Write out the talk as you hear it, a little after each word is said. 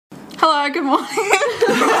Hello, good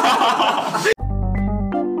morning.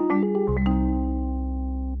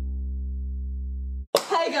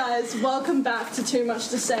 Hey guys, welcome back to Too Much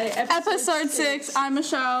to Say. Episode 6. I'm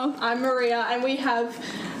Michelle. I'm Maria, and we have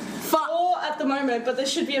 4 at the moment, but there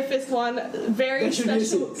should be a 5th one. Very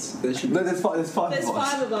special. There's five There's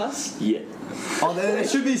 5 of us. Yeah. Oh, there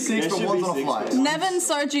should be 6, but one's on a flight. Nevin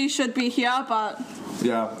Soji should be here, but...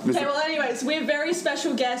 Yeah. Okay, well anyways, we have very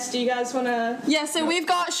special guests. Do you guys want to... Yeah, so we've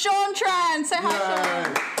got Sean Tran. Say hi,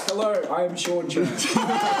 Sean. Hello, I am Sean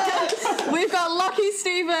Tran. We've got Lachie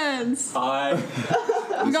Stevens. Hi.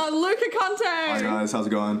 We've got Luca Conte. Hi guys, how's it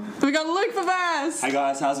going? We've got Luke Favers. Hey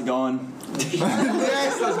guys, how's it going?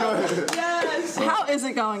 Yes, let's go. Yes. How is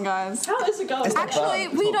it going, guys? How is it going? Actually,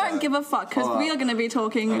 we don't give a fuck because we are going to be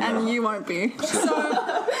talking and you won't be. So,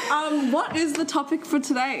 what is the topic for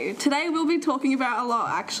today? Today we'll be talking about a lot,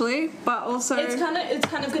 actually, but also It's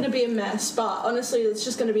kind of going to be a mess, but honestly, it's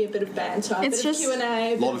just going to be a bit of banter, a It's bit just of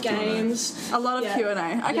Q&A, a bit of games. a lot of Yeah. Q&A.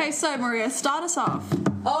 Okay, Yeah. so Maria, start us off.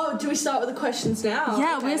 Oh, do we start with the questions now?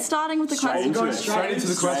 Yeah, Okay. we're starting with the questions. Straight into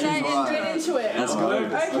the questions. Straight into Straight into it. Let's go.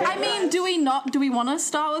 Okay. I mean, do we want to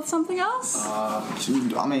start with something else? I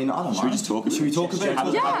don't know. Should we just talk? Should we talk a bit?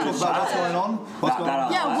 Yeah. Talk about what's going on? What's going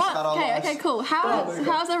on? Yeah, About what? our lives? Okay, cool.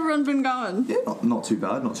 How's everyone been going? Yeah, not too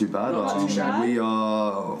bad. Not too bad. We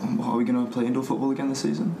are we going to play indoor football again this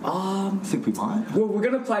season? I think we might. Well, we're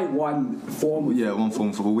going to play one form. Yeah, one form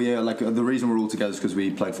of football. We are the reason we're all together is because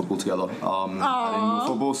we played football together. At indoor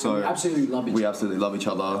football, so We absolutely love each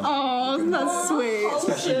other. Oh, that's sweet.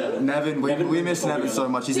 Awesome. Nevin, we miss Nevin so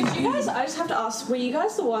much. He's Did you guys, I just have to ask, were you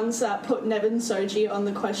guys the ones that put Nevin Soji on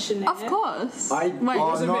the questionnaire? Of course. Wait. No,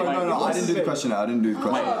 I didn't do the questionnaire.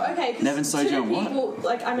 Oh, okay. Nevin Soji on what? People,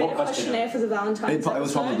 I made a questionnaire for the Valentine's It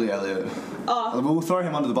was probably Elliot. Oh. We'll throw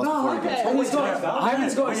him under the bus before he okay. gets. I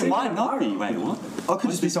haven't got Wait, it might not be. Wait, what? I could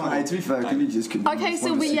just be someone. Hey, to be fair, could you just? Okay,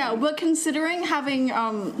 so we're considering having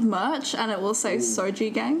merch, and it will say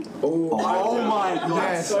Soji Gang, Oh my god.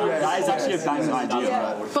 Yes, That is actually a bang idea.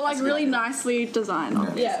 Yeah. but like really nicely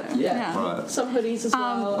designed. Yeah. Right. Some hoodies as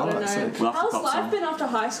well. I don't that's know. sick. We'll have to How's cop life some. been after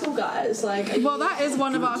high school, guys? Like, Well, that is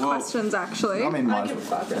one of our questions, actually. I mean, I don't give a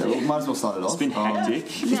fuck, really. might as well start it off. It's been hectic.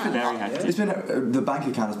 It's been very hectic. It's been the bank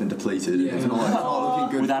account has been depleted. It's not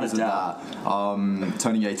looking good Without a because of that.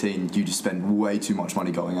 Turning 18, you just spend way too much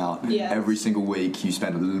money going out. Yeah. Every single week, you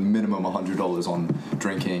spend a minimum $100 on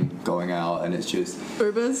drinking, going out, and it's just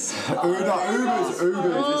Ubers. Ubers.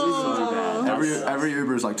 Every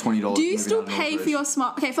Uber is like $20. Do you still moving out of pay for your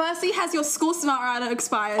smart? Okay, firstly, has your school smart rider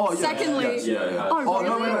expired? Oh, yeah, Secondly, yeah. oh Oh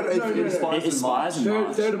no, really? wait, it expires It expires in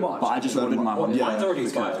March. 3rd of March. But I just ordered my one. Yeah. Mine's already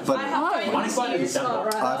expired. But I have to use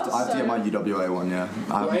smart I have to get my UWA one, yeah.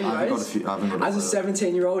 I haven't got a few. I haven't got As a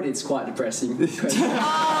 17-year-old, it's quite depressing.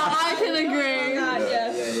 Oh, I can agree.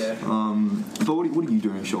 But what are you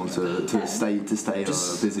doing, Sean, to stay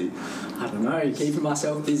busy? I don't know, keeping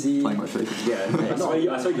myself busy. Playing much FIFA? Yeah. I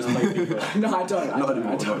saw you just play FIFA. No, I don't. Not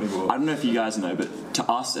anymore. I don't know if you guys know, but to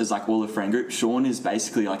us as like all the friend group, Sean is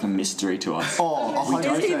basically like a mystery to us. Oh,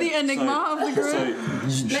 Is he the enigma of the group?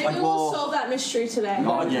 So Maybe we'll solve that mystery today. yeah,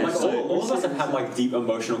 Like so all of us have had like deep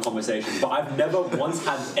emotional conversations, but I've never once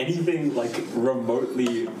had anything like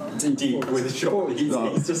remotely deep with Sean.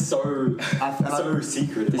 He's just so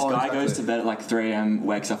secretive. this guy goes to bed at like 3 a.m,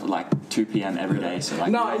 wakes up at like 2 p.m. every day. So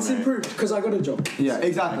like No, it's improved because I got a job. Yeah,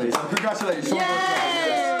 exactly. So congratulations, Sean.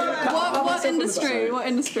 Yay! What industry? What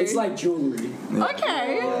industry? It's like jewellery.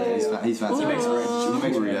 Okay. He's fancy. He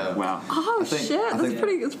makes great. Yeah. Wow. Oh think- shit, I think-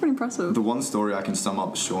 that's pretty impressive. The one story I can sum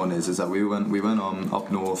up, Sean, is that we went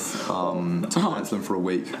up north to Iceland for a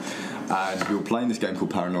week, and we were playing this game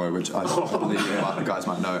called Paranoia, which I believe the guys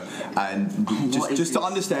might know. And just to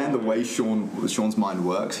understand the way Sean's mind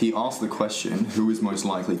works, he asked the question, "Who is most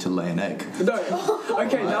likely to lay an egg?" No,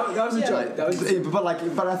 okay, that was a joke. That was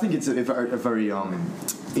But I think it's a very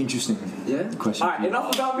interesting question. Alright,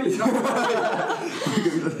 enough about me.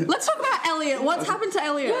 Let's talk about Elliot. What's happened to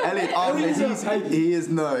Elliot? He's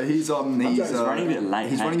running a bit late.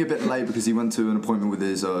 He's running a bit late because he went to an appointment with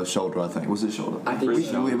his shoulder. I think was it shoulder? I think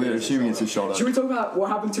We're assuming it's his shoulder. Should we talk about what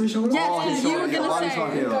happened to his shoulder? Yes, you were gonna say.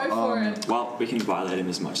 Go for it. Well, we can violate him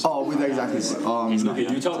as much. Exactly.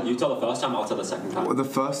 Okay, you tell the first time, I'll tell the second time. What was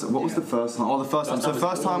the first time? Oh, the first time. So the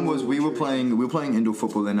first time was we were playing indoor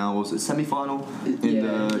football in our semi-final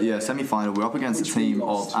semi-final. We're up against a team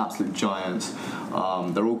of absolute giants.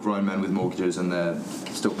 They're all grown men with mortgages and they're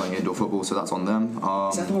still playing indoor football, so that's on them.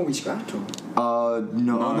 Is that the one we scrapped? Or?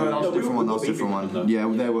 No, that was a different one. Yeah,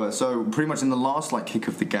 they were. So pretty much in the last kick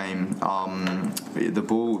of the game, the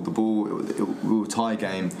ball, it was a tie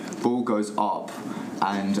game. Ball goes up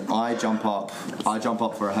and I jump up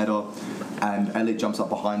for a header, and Elliot jumps up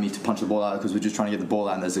behind me to punch the ball out because we're just trying to get the ball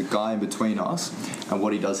out, and there's a guy in between us, and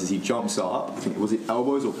what he does is he jumps up, I think was it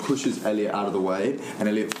elbows or pushes Elliot out of the way, and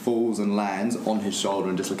Elliot falls and lands on his shoulder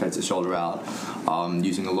and dislocates his shoulder out,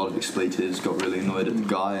 using a lot of expletives, got really annoyed at the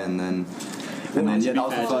guy, and then yeah, that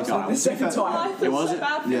was the first time. The second time. It wasn't.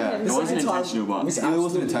 It wasn't intentional, but it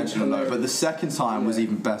wasn't intentional, no. But the second time was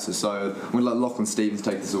even better. So I'm gonna let Lachlan Stevens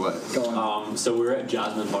take this away. Go on. So we were at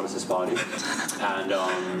Jasmine Hottest party, and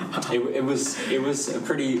it was a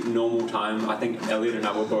pretty normal time. I think Elliot and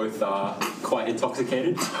I were both quite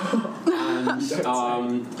intoxicated,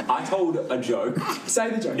 and I told a joke. Say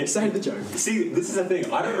the joke. Say the joke. See, this is the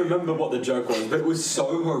thing. I don't remember what the joke was, but it was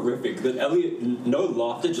so horrific that Elliot, no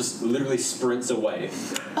laughter, just literally sprints away,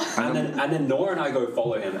 and then Nora and I go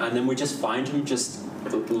follow him, and then we just find him just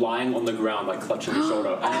lying on the ground, like clutching his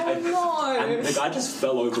shoulder, and the guy just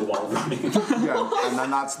fell over while running. Yeah, and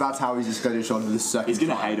then that's how he's just got his shoulder the second. he's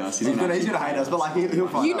gonna time. hate us. He's gonna hate us, but like he'll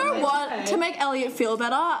find You out know later. what? To make Elliot feel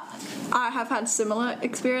better, I have had similar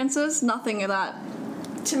experiences. Nothing of that.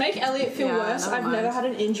 To make Elliot feel Yeah, worse, never I've mind. never had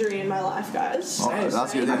an injury in my life, guys. Oh,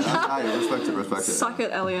 that's good. Hey, respect it. Suck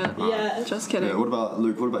it, Elliot. Yeah. Just kidding. Yeah, what about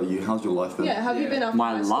Luke? What about you? How's your life been? Yeah, have you been up?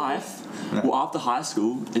 My high school? life, well, after high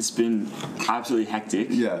school, it's been absolutely hectic.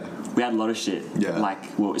 Yeah. We had a lot of shit. Yeah.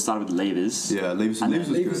 It started with levers. Yeah, Leaves was And good.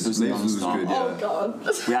 then Leaves was non-stop. good. Oh Yeah. god.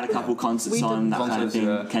 We had a couple concerts on, that kind of Concerts, thing.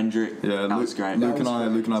 yeah. Kendrick, Yeah, that was great. Luke and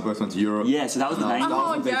I both went to Europe. Yeah, so that was the main That was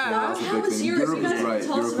Oh, the big yeah. thing. That was the How big was thing. Europe? Europe You was guys great.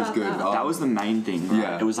 tell us Europe was about good. that. That was the main thing, right?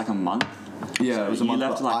 Yeah. It was like a month. Yeah, So it was a you month.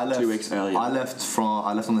 left, but like, 2 weeks earlier. I left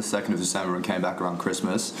on the 2nd of December and came back around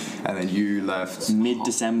Christmas, and then you left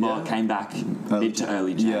Mid-December, Yeah. came back Early mid to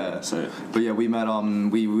early Jan. Yeah. So But yeah, we met.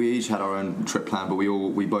 We each had our own trip planned, but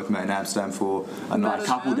we both met in Amsterdam for a Met night. in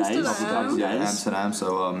couple days. Amsterdam. Yeah, Amsterdam.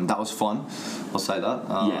 So that was fun. I'll say that.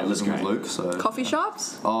 Yeah, it was living with great. Luke. So. Coffee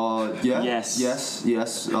shops? Yeah. Yes.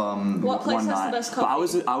 Yes. What place one has the night. best But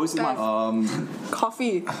coffee? I was in my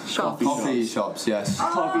Coffee shops. Coffee shops. Yes.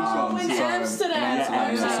 coffee Oh, shops. in Amsterdam.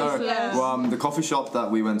 So, Yeah. the coffee shop that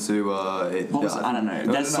we went to, What was it? I don't know.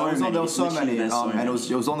 There's so many. There was so Literally, many, there's so and many.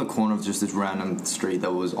 it was on the corner of just this random street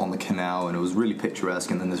that was on the canal, and it was really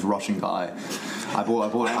picturesque. And then this Russian guy, I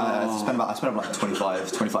spent about like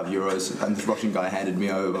 25 euros, and this Russian guy handed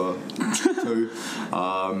me over two,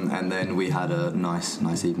 and then we had a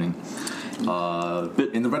nice evening.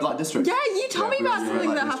 In the red light district. Yeah, you told me we were about in the red something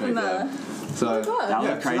light that happened district, there. So That was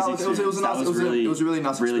yeah, a crazy so experience. it was a nice, It was a really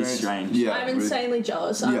nice really experience. strange. Yeah, I'm really- insanely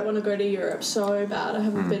jealous. I Yeah. want to go to Europe so bad. I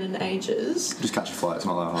haven't been in ages. Just catch a flight. It's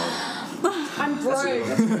not that hard. I'm broke.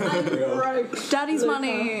 I'm broke. Daddy's Luca.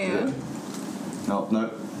 money. No.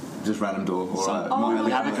 Just random door. All right. Oh my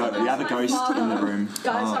We have a God, we have a that's my ghost in the father. room.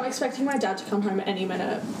 Guys, I'm expecting my dad to come home any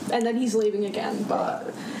minute, and then he's leaving again.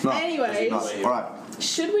 But No. anyways, No. All right.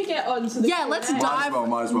 should we get on to the Yeah, let's Q&A? dive.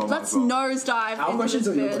 Might as well. Let's nosedive Our into questions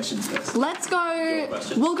this or your bit. questions first? Let's go.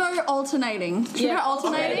 question. We'll go alternating. Should we go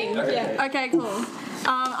alternating? Okay. Yeah. Okay, cool.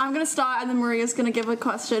 I'm gonna start, and then Maria's gonna give a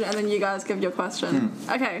question, and then you guys give your question.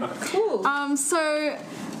 Okay. Cool. So,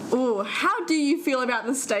 how do you feel about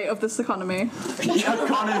the state of this economy?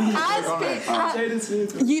 Economy.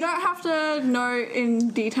 You don't have to know in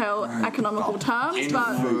detail economical terms, but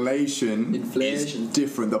Inflation Inflation. is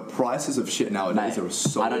different. The prices of shit nowadays are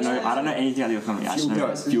so. I don't know anything about the economy. I just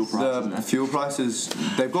know fuel prices. The fuel prices,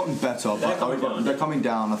 they've gotten better, but they're coming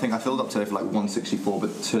down. I think I filled up today for like 164,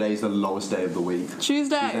 but today's the lowest day of the week.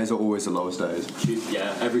 Tuesday. Tuesdays are always the lowest days.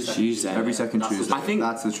 Yeah, every second Tuesday. Every second That's the Tuesday. I think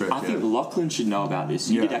that's the trick. I think Lachlan should know about this.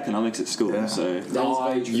 You Yeah. did economics at school, Yeah. so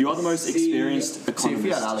Oh, you are the most experienced See, if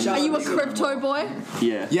you had economist. Ali- Are you a crypto boy?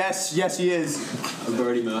 Yeah. Yes, he is.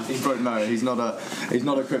 Brody Murphy. But no, he's not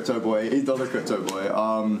a crypto boy. He's not a crypto boy.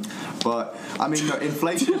 But I mean, no,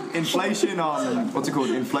 inflation. What's it called?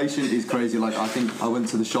 Inflation is crazy. Like I think I went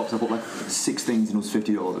to the shops. I bought like 6 things and it was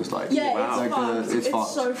 $50. Like yeah, like, it's fucked. it's fucked.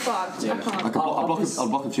 So fucked. I can't. Like a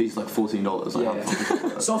block of cheese is like $14. Like, how the fuck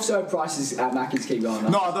is that? Soft serve prices at Mackey's keep going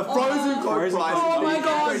up. No, the frozen Coke price. Oh my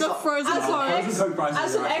god, the frozen As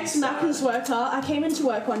Coke. an ex-Macca's worker, I came into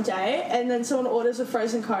work one day and then someone orders a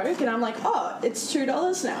frozen Coke and I'm like, oh, it's $2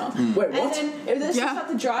 now. Wait, And what? then this is at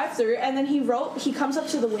the drive-through and then he comes up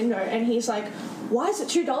to the window and he's like, why is it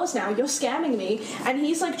 $2 now? You're scamming me. And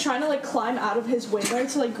he's like trying to like climb out of his window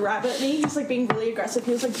to like grab at me. He's like being really aggressive.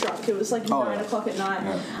 He was like drunk. It was like 9 o'clock at night.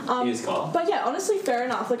 Yeah. In his car? But yeah, honestly, fair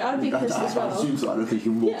enough. Like I would be pissed as I well. assume so. I don't think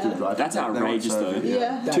you can walk through the drive. That's outrageous, though.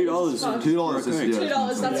 Yeah. $2. $2 is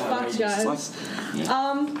 $2, that's fucked, guys. It's like,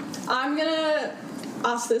 I'm gonna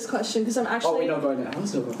ask this question because I'm actually. Oh, we're not going now.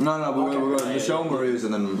 No, we're going Michelle, Maria's,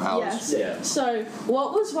 and then ours. Yes. Yeah. So,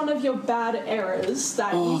 what was one of your bad errors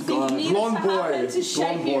that you think God. needed Blonde to boy. happen to shape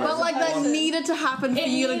Blonde you? boy. as But a like that person? needed to happen for It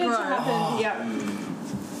you to needed grow. happen. Yeah.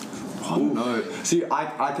 I don't know. See,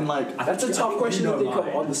 I can like. That's a tough question to think of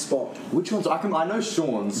on the spot. Which ones? I know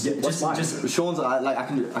Sean's. Yeah, just Sean's. I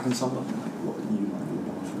can sum up what you like.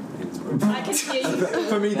 I can hear you.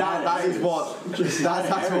 For me, that is what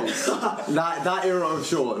that era of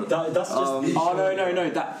Sean. That's just. Oh no!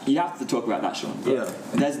 That you have to talk about that, Sean. Yeah.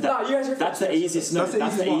 There's No, that. you guys are That's the easiest. No,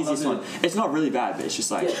 that's the easiest one. It's not really bad, but it's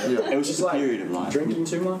just like it was just a like period of life. Drinking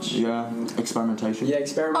too much. Yeah. Experimentation. Yeah,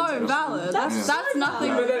 experimentation. Oh, valid. That's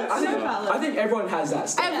nothing. But then So valid. I think everyone has that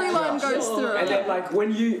stuff. Everyone goes Sure. through And it. then like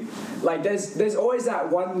when you like there's always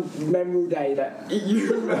that one memorable day that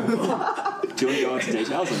you remember. Do you want to go into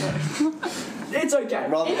details on that? It's okay.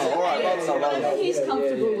 Rather It's than all right. okay. Rather than Whatever he's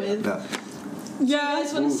comfortable with. Yeah. You Yeah.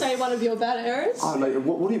 guys want to say one of your bad errors? Oh, like,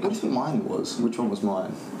 what do you think mine was? Which one was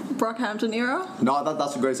mine? Brockhampton era. No,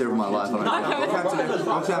 that's the greatest era of my life.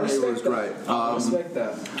 Brockhampton era was great. I respect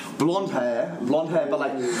that. Blonde hair, but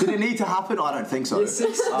like, did it need to happen? I don't think so. Year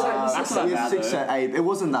six, That's not Year bad, 6 though. and 8, it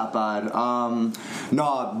wasn't that bad. No,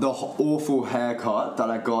 the awful haircut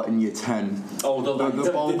that I got in year 10. Oh,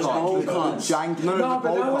 the bowl cut. cut. The jank. No, No, the but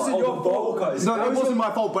bowl that cut. wasn't your fault. No, it wasn't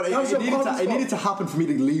my fault, but that was your barber's it needed to happen for me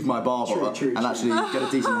to leave my barber True. and actually get a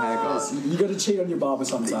decent haircut. You got to cheat on your barber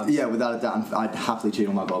sometimes. Yeah, without a doubt, I'd happily cheat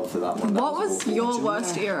on my barber for that one. That What was awful. your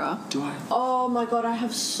worst era? Do I? Oh my god, I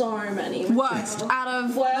have so many. Worst out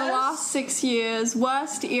of Worst? the last 6 years.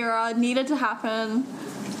 Worst era needed to happen.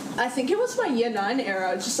 I think it was my year 9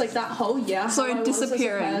 era, just like that whole year. So how I was as a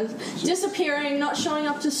disappearing. person. Disappearing, not showing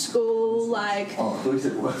up to school, like Oh, at least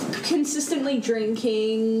it worked. consistently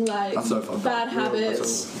drinking, like That's so fucked bad up.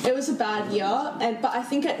 habits. It was a bad year, but I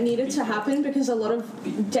think it needed to happen because a lot of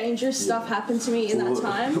dangerous stuff happened to me in that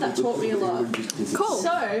time that taught me a lot. Cool. So,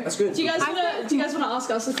 That's good. do you guys want to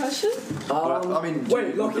ask us a question? I mean,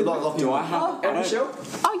 Wait, Lachie. Do I have? And Michelle?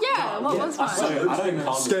 Oh yeah, what was mine? I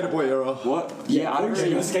don't. Skater boy era. What? Yeah, I don't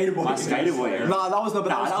really. My skater boy era. No, that was no, but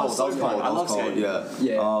Nah, that that was was cold. so That was fun. cold. I That was love cold. skating. Yeah.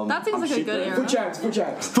 Yeah. That seems I'm like a shit good there. era. Foot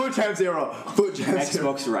champs. Foot champs era. Foot champs era.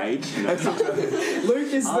 Xbox Rage. You know.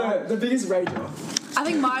 Luke is the biggest rager. I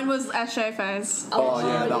think mine was SJ phase. Oh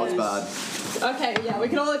yeah, that was bad. Okay, yeah, we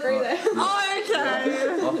can all agree there.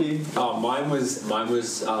 Okay. Lucky. Oh, mine was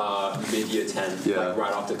mid year 10. Yeah. Like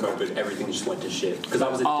right after COVID, everything just went to shit because I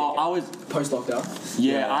was. Oh, I was. Post lockdown.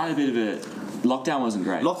 Yeah, I had a bit of a. Lockdown wasn't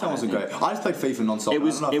great. Lockdown wasn't great. I just played FIFA non-stop. It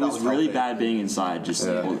was. I don't know if It that was really helping. bad being inside. Just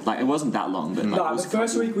Yeah. like it wasn't that long, but like, it No, was the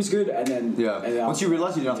first week was good, and then Yeah. Once you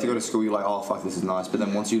realise you don't have to go to school, you're like, oh fuck, this is nice. But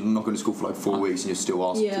then once you're not going to school for like 4 weeks and you're still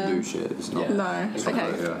asked Yeah. to do shit, it's not. No. It's not Okay.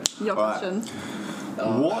 great, yeah. Your Alright. question.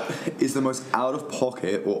 What is the most out of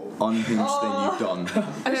pocket or unhinged thing you've done?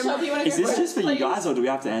 Michelle, do you want to Is this just for you guys, or do we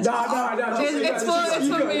have to answer? No. It's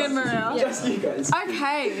for me and Maria. Just you guys.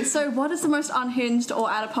 Okay, so what is the most unhinged or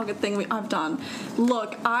out of pocket thing I've done?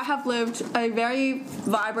 Look, I have lived a very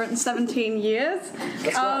vibrant 17 years.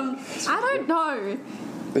 I don't know.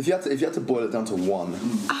 If you had to boil it down to one,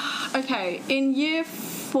 Okay, in year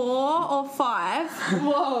 4 or 5.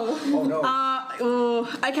 Whoa. Oh no.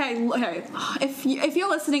 Okay. If you're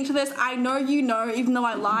listening to this, I know you know, even though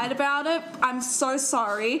I lied about it. I'm so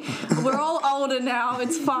sorry. We're all older now.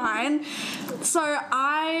 It's fine. So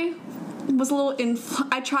I was a little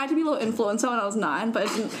I tried to be a little influencer when I was 9, but it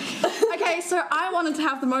didn't. Okay, so I wanted to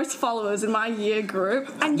have the most followers in my year group,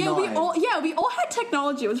 and we all had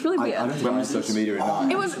technology. It was really weird. I don't remember social media at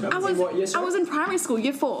night. It was what year, I sorry? was in primary school,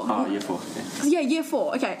 year 4. Oh, year 4. Yeah, year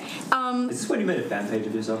 4. Okay. Is this when you made a fan page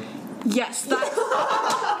of yourself? Yes, that.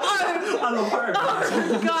 I love her.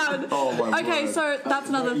 God. Oh my Okay, word. so that's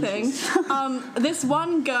another thing. This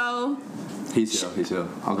one girl. He's here.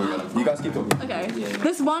 I'll go get him. You guys keep talking. Okay.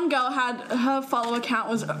 This one girl had her follower count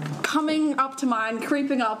was coming up to mine,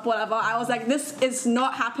 creeping up, whatever. I was like, this is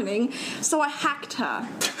not happening. So I hacked her.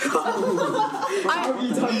 How have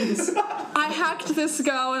you done this? I hacked this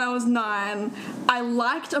girl when I was 9. I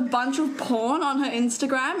liked a bunch of porn on her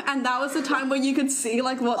Instagram, and that was the time where you could see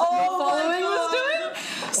like what her following was doing.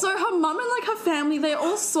 So her mum and like her family, they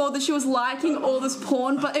all saw that she was liking all this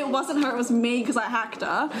porn, but it wasn't her, it was me because I hacked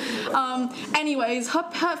her. Anyways, her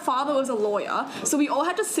father was a lawyer, so we all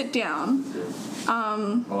had to sit down.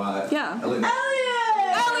 Alright. Yeah.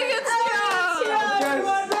 Elliot's here!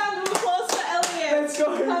 One round of applause for Elliot. Let's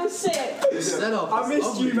go. Come sit. Setup. I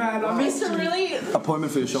missed you, man. I missed It's a you. really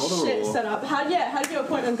Appointment for your shoulder shit or? setup. How did your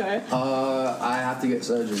appointment go? I have to get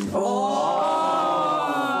surgery. Oh.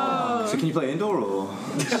 So can you play indoor or?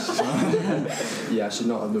 Yeah, I should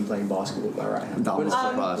not have been playing basketball with my right hand. No, I'm not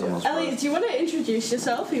surprised. I'm not surprised. Elliot, do you want to introduce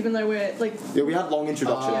yourself, even though we're like... Yeah, we had long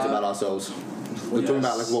introductions about ourselves. We're talking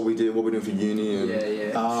about like what we did, what we're doing for uni.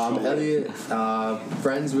 And I'm Elliot,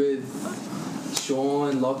 friends with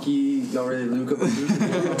Sean, Lachie, not really Luca, but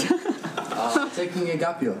Luca. Taking a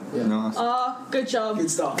gap year. Yeah. Nice. Good job.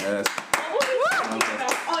 Good stuff. Yes.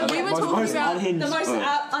 We were talking about the most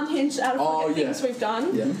unhinged out of pocket things we've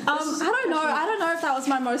done. Yeah. I don't know if that was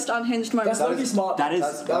my most unhinged moment. That was smart. That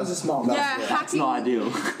was a smart. Yeah, It's hacking. not ideal.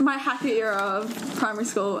 My hacker era of primary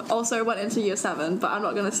school also went into year 7, but I'm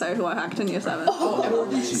not going to say who I hacked in year 7.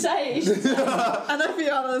 Say. And a few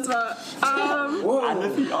others, but And a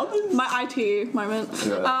few others. my IT moment.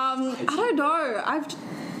 Yeah. I don't know.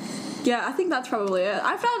 I think that's probably it.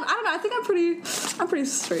 I don't know. I think I'm pretty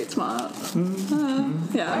street smart.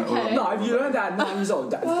 Yeah. Okay. No, if you learned that at 9 years old,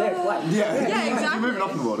 that's fair play. Yeah, exactly. You're moving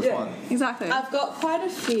up in the world, it's fine. Exactly. I've got quite a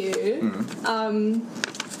few,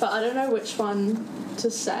 but I don't know which one to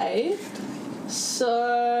say.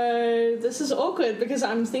 So this is awkward because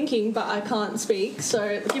I'm thinking, but I can't speak.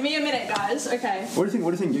 So give me a minute, guys. Okay. What do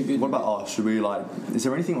you think? What about us? Should we like? Is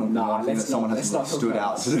there anything like one thing that someone has like, stood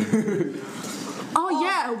out to do? Oh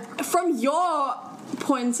yeah, from your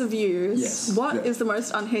points of views, what is the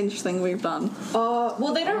most unhinged thing we've done?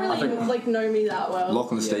 Well, they don't really like know me that well.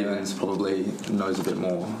 Lachlan Stevens probably knows a bit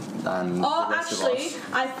more than the rest of us.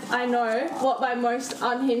 I know what my most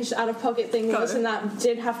unhinged out of pocket thing was, and that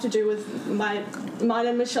did have to do with mine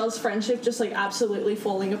and Michelle's friendship just like absolutely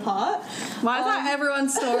falling apart. Why is that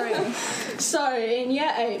everyone's story? So in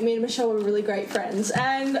year 8, me and Michelle were really great friends,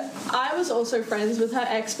 and I was also friends with her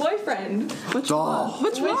ex-boyfriend. Which one?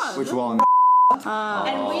 Which one?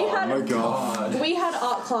 And we had my God. we had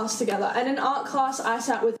art class together, and in art class I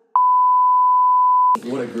sat with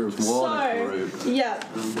What a group. yeah,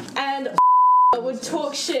 and would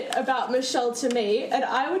talk shit about Michelle to me, and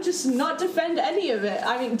I would just not defend any of it.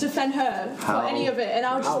 I mean, defend her for any of it, and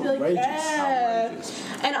I would just be like, yeah.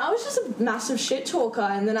 And I was just a massive shit talker,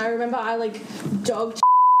 and then I remember I like dogged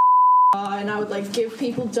and I would like give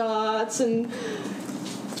people darts, and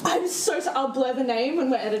I'm so sorry. I'll blur the name when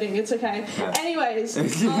we're editing. It's okay. Yeah. Anyways,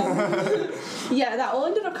 that all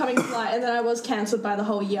ended up coming to light, and then I was cancelled by the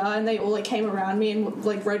whole year, and they all like came around me and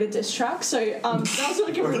like wrote a diss track. So that was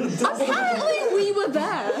really good. Apparently, we were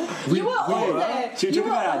there. You were all there. Should we talk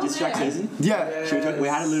about our diss track season? Yeah. We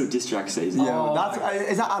had a little diss track season. Yeah.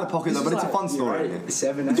 Is that out of pocket though? But it's a fun story.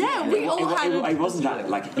 7, 8. Yeah, we all had. It wasn't that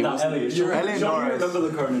like. It No, wasn't. Elliot. Elliot Sean, you Norris. remember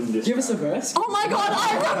the Conan diss Give us a track? verse. Oh my God,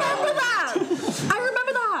 I remember that. I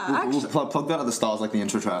remember that. We'll plug that at the stars like the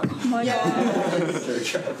intro track.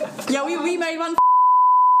 Yeah, we made one.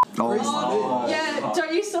 Yeah,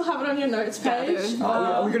 don't you still have it on your notes page?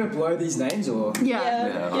 Are we gonna blow these names or?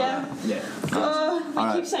 Yeah.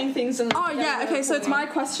 We keep saying things and. Oh yeah. Okay, so it's my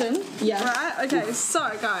question. Yeah. Right. Okay.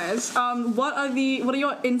 So guys, what are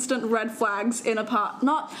your instant red flags in a part?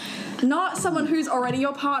 Not someone who's already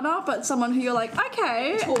your partner, but someone who you're like,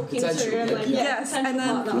 okay. Talking to and like yes, and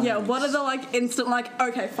then partner. what are the like instant like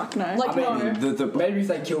okay, fuck no. Like no. Maybe if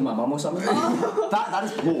they kill my mum or something. That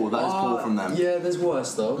is poor. That is poor from them. Yeah, there's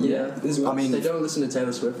worse though. Yeah, there's worse. I mean, they don't listen to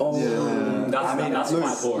Taylor Swift. That's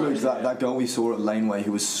quite poor. Look, that girl we saw at Laneway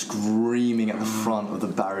who was screaming at the front of the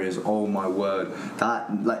barriers. Oh my word!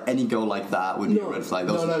 That like any girl like that would be a red flag.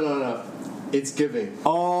 No. It's giving.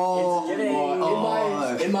 Oh, it's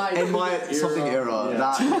giving. In my something era. Yeah.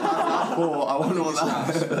 That's poor. I wonder what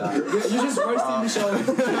that. You're just roasting Michelle.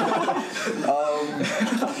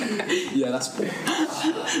 Yeah, that's poor.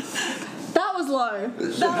 That was low.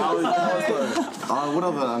 That was low. What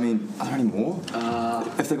other? I mean, are there any more?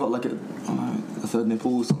 If they got like a third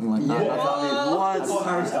nipple or something like that. What?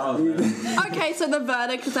 Okay, so the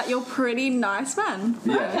verdict is that you're pretty nice men.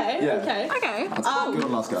 Okay. That's good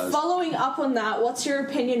on us, guys. Following up on that, what's your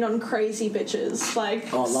opinion on crazy bitches? Like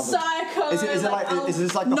psycho. Is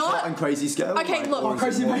this like the hot and crazy scale? Okay, look.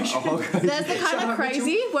 Crazy There's the kind of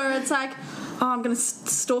crazy where it's like, oh, I'm gonna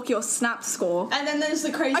stalk your snap score. And then there's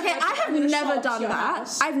the crazy. Okay, I have never done that.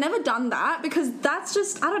 I've never done that because that's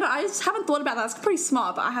just, I don't know, I just haven't thought about that. It's pretty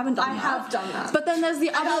smart, but I haven't done that. I have done that. But then there's the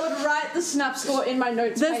other. I would write the snap score in my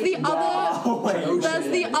notes. There's page. the other. There's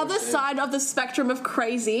the other side of the spectrum of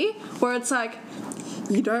crazy where it's like,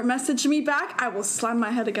 you don't message me back, I will slam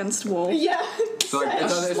my head against a wall. Yeah. So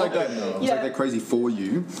it's like they're crazy for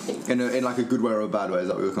you in like a good way or a bad way. Is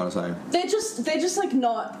that what you're kind of saying? They're just like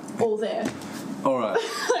not all there. All right.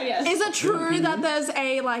 I guess. Is it true that there's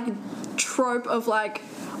a like trope of like,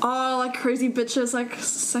 Oh, like crazy bitches, like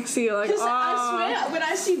sexy, like. Because I Oh. swear, when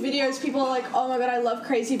I see videos, people are like, "Oh my god, I love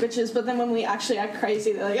crazy bitches," but then when we actually act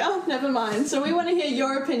crazy, they're like, "Oh, never mind." So we want to hear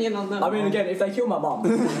your opinion on them. I mean, again, if they kill my mum,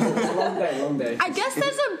 it's a long day. I guess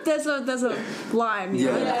there's a line.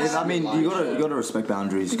 Yeah, Yeah. I mean, you gotta respect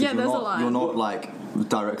boundaries. 'Cause Yeah, there's a line. You're not like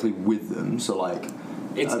directly with them, so like.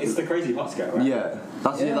 It's the crazy hot scale, right? Yeah,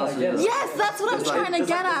 that's Yes, that's what I'm There's like- trying to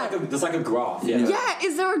get at. There's like a graph. Yeah. Yeah,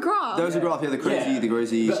 is there a graph? There's a graph. Yeah, the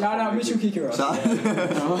crazy. Shout out Mitchell Kikero.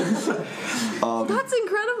 That's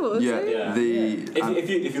incredible. Yeah, see? Yeah.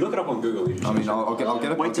 If you look it up on Google, you I mean, I'll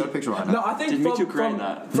get a picture right now. No, I think Did from, Mitchell create from,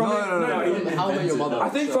 that? from No. How about your mother? I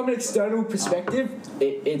think from an external perspective,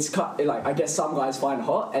 it's like I guess some guys find it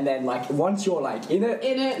hot, and then like once you're like in it,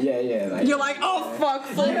 yeah, like You're like, oh fuck,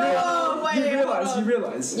 flip. Oh, wait, you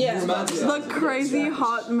realize. Yeah. The crazy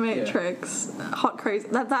hot matrix, hot crazy.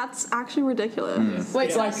 That's actually ridiculous. Wait,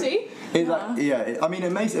 It's can I like- see? It's like, I mean,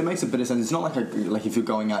 it makes a bit of sense. It's not like if you're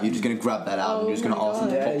going out, you're just gonna grab that out and you're just gonna ask them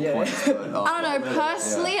to pop Yeah. points. But, I don't know.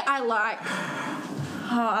 Personally, I like.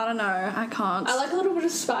 Oh, I don't know. I can't. I like a little bit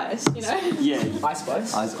of spice, you know? Yeah. Ice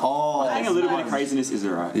Spice. I I think a little bit of craziness is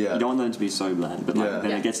alright. Yeah. You don't want them to be so bland, but like, Yeah.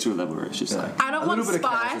 then Yeah. it gets to a level where it's just like. I don't a want little bit of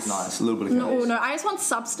chaos spice. is nice. A little bit of No, chaos. no. I just want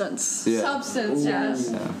substance. Yeah. Substance,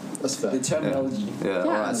 yes. That's fair. The terminology. Yeah. Yeah. All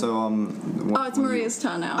right. So Oh, it's Maria's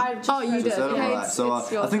turn now. I've just Oh, you heard did. Is that Okay, all right? it's, So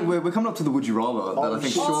it's your I think turn. we're coming up to the would you rather that I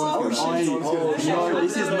think shit. Sean's going to. No,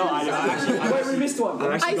 this is not. I actually. Wait, we missed one.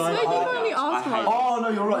 I swear you've only asked one. Oh no,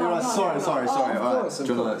 you're right. Sorry. of All right. course, of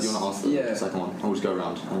Do you want course. to ask the second one? I'll just go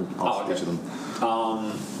around and ask okay. each of them.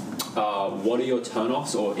 What are your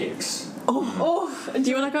turn-offs or icks? Oh, Do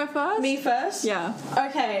you want to go first? me first? Yeah.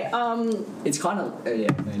 Okay, It's kind of yeah.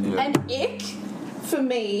 an ick for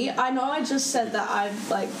me, I know I just said that I've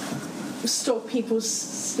like stalked people's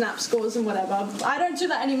snap scores and whatever. I don't do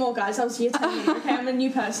that anymore, guys. I was year 10, okay? I'm a new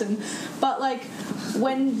person. But like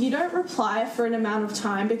when you don't reply for an amount of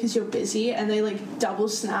time because you're busy and they like double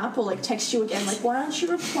snap or like text you again, like, why aren't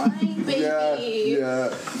you replying, baby?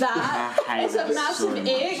 That I hate is a that massive so much.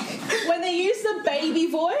 ick. When they use the baby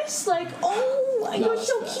voice, like, oh, you're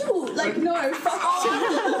so cute. Like, no, fuck off.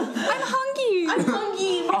 I'm hungry. I'm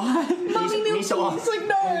hungry. Mommy milk, please. Like,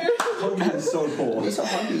 no. That's so poor.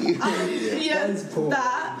 Yeah,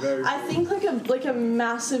 that. I think like a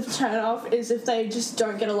massive turn off is if they just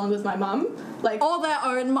don't get along with my mum. Like, Or their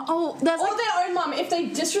own. There's or like. their own mum. If they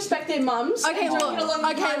disrespect their mums, Okay, and don't look. get along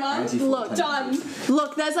with Okay, my mum, look. done.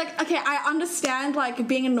 Look, there's like, okay, I understand like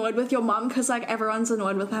being annoyed with your mum because like everyone's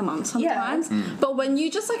annoyed with their mum sometimes. But when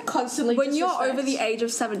you just like Constantly when you're disrespect. over the age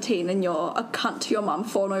of 17 and you're a cunt to your mum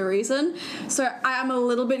for no reason, so I am a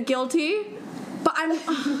little bit guilty. But I'm.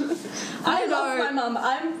 I don't love know. my mum.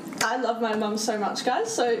 I love my mum so much,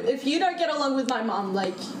 guys. So if you don't get along with my mum,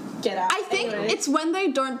 like, get out. I think Anyway. it's when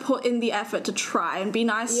they don't put in the effort to try and be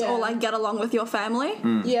nice Yeah. or like get along with your family.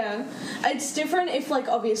 Yeah, it's different if like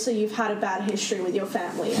obviously you've had a bad history with your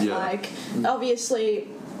family and Yeah. like obviously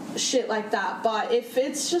shit like that. But if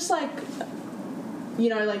it's just like, you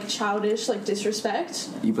know, like childish, like disrespect.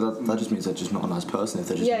 Yeah, but that just means they're just not a nice person if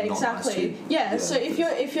they're just Yeah, not exactly. nice to you. Yeah, so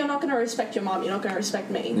if you're not going to respect your mom, you're not going to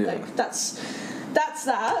respect me. Yeah. Like that's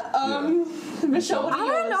that. Michelle, what I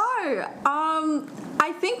are don't yours? know.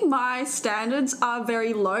 I think my standards are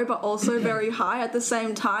very low but also very high at the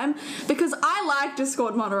same time because I like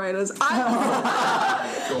Discord moderators. I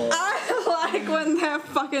like when they're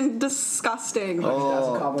fucking disgusting.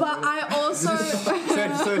 Oh. But I also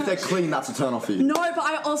So if they're clean, that's a turn off for you. no, but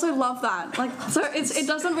I also love that. Like, so it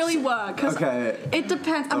doesn't really work. 'Cause Okay. it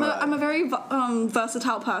depends. I'm a very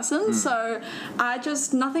versatile person, so I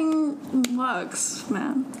just nothing works,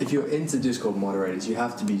 man. If you're into Discord moderators, you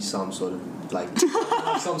have to be some sort of like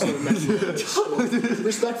some sort of mental.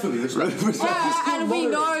 Respectfully. Yeah, and we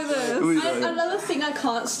know this. And another thing I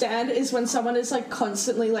can't stand is when someone is like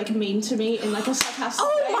constantly like mean to me in like a sarcastic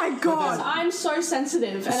way. Oh my Because god! I'm so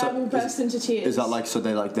sensitive and So I will burst into tears. Is that like so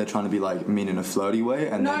they're trying to be like mean in a flirty way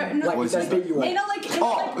and No, then no. Like or is they it beat you You up. know, like,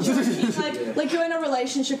 Oh. like you're in a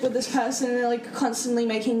relationship with this person and they're like constantly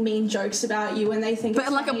making mean jokes about you and they think But it's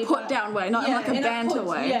in like a funny, put but- down way, not in like a banter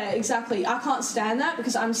way. Yeah, exactly. I can't stand that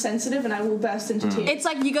because I'm sensitive and I will burst into tears. It's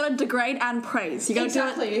like you gotta degrade and praise. You gotta do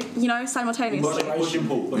Exactly. it, you know, simultaneously. Push and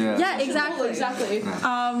pull. Yeah. Yeah, exactly. Exactly.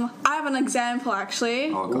 I have an example actually.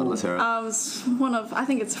 Oh god, let's hear it. It's one of, I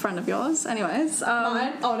think it's a friend of yours. Anyways,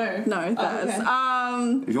 Mine? Oh no. no, theirs.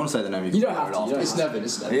 okay. If you want to say the name, You don't have to. It's Nevin.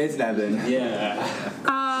 It's Nevin. Yeah.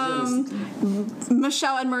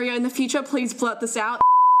 Michelle and Maria, in the future, please blurt this out.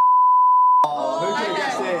 Who can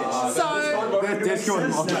guess it? So, The Discord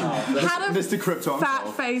moderator. had a Mr. Crypto. fat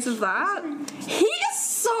phase of that. He is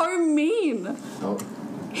so mean. Oh.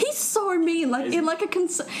 so mean. Like in like a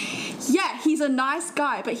yeah, he's a nice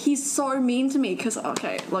guy, but he's so mean to me. Cause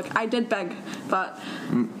okay, look, I did beg, but.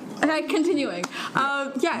 Okay, continuing.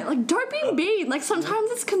 Yeah, like don't be mean. Like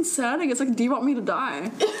sometimes it's concerning. It's like, do you want me to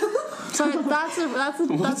die? So that's a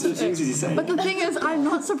things did he say? But the thing is, I'm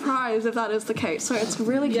not surprised if that is the case. So it's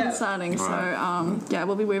really concerning. So yeah,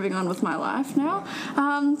 we'll be moving on with my life now.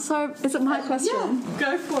 So is it my question? Yeah,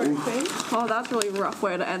 go for it, Queen. Oh, that's a really rough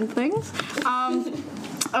way to end things.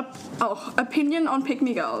 Opinion on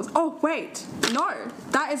pick-me girls. Oh wait, no,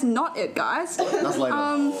 that is not it, guys. That's later.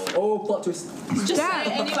 Oh, plot twist. Just say it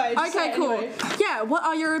anyway. Just say Okay, it cool. anyway. Yeah, what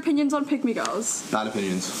are your opinions on pick-me girls? Bad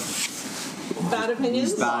opinions. Bad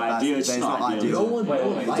opinions? Bad. idea, That's it's not not ideal. ideal.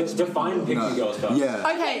 Wait, define pick me girls first.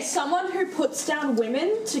 Yeah. Okay, someone who puts down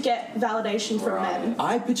women to get validation from men.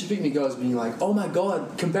 I picture pick me girls being like, oh my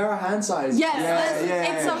god, compare our hand size. Yes,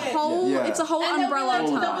 it's a whole And umbrella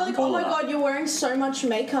they'll be term. like, oh my god, you're wearing so much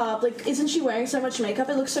makeup. Like, isn't she wearing so much makeup?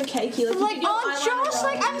 It looks so cakey. Like, Like, you get your oh eyeliner Josh, wrong.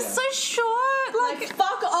 like I'm so short. Like,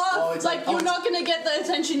 fuck off. Oh, it's like, like, you're not gonna get the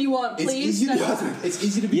attention you want, It's please.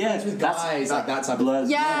 easy to be friends with guys like that type of Blur.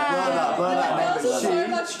 Yeah. Girls are so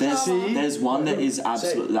much drama. There's one that is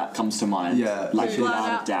absolute that comes to mind. Yeah. Like Blur it without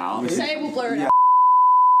out. a doubt. Say it, we'll blur it Yeah. out.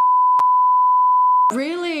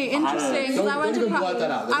 Really interesting. 'Cause I went to Don't blurt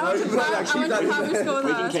that out. I went to primary school with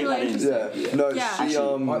We her. can It's keep really that in. interesting. Yeah. No,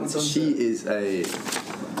 Yeah. she is a.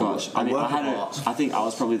 Gosh, I mean, I think I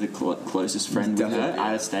was probably the closest friend with her Definitely.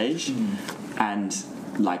 at a stage, and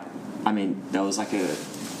like, I mean, there was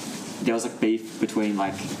like beef between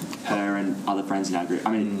like her and other friends in our group.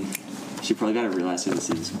 I mean, she probably got to realize who this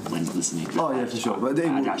is when listening. Oh yeah, for sure. But they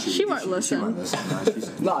will. She won't listen. No,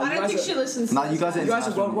 No, I don't think she listens to No, you this. guys are You guys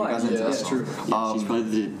are international. worldwide. You guys are Yeah, that's international. Yeah, she's probably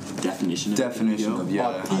the definition of Definition of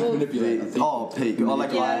peak manipulator. Oh, peak. Oh,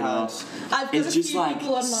 like Yeah. I had. I've got It's a just few like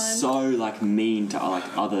people on mine. so like mean to like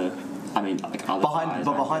other. I mean, like other guys,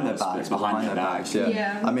 behind their girls, bags. but behind their bags. Yeah.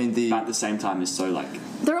 Yeah. I mean But at the same time, is so like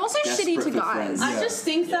They're also shitty desperate to for guys. friends. I just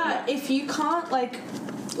think that if you can't like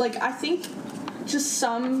I think just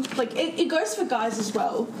some like it goes for guys as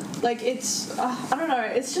well. Like it's I don't know.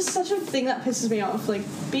 It's just such a thing that pisses me off. Like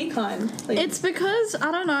be kind. Like, It's because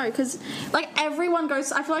I don't know, because like everyone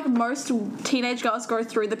goes. I feel like most teenage girls go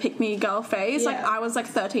through the pick me girl phase. Like Yeah. I was like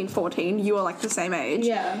 13, 14. You were like the same age.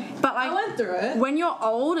 yeah. But like I went through it. when you're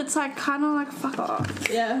old, it's like kind of like fuck off.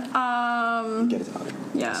 Yeah. Get it out.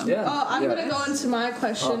 Yeah. Yeah. Oh, I'm gonna go into my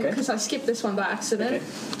question Okay. because I skipped this one by accident.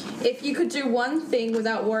 If you could do one thing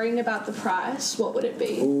without worrying about the price, what would it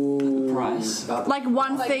be? price. Like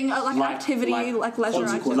one thing, like activity, like leisure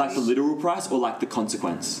activity. Like the literal price or like the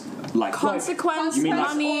consequence? Like Consequence, you mean like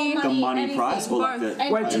money. the money anything. price or like Both. the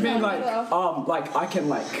Wait, do you mean like Whatever. like I can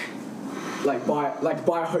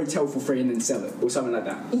buy a hotel for free and then sell it or something like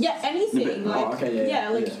that? Yeah, anything. Like, Oh, okay, yeah,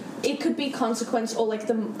 like yeah. it could be consequence or like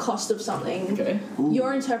the cost of something. Okay.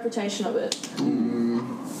 Your interpretation of it.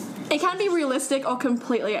 It can be realistic or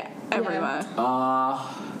completely everywhere. I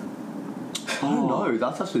don't know.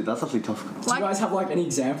 That's actually tough. Do Like you guys have like any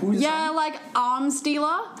examples? yeah, like arms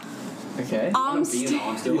dealer. Okay. Arms Being an dealer.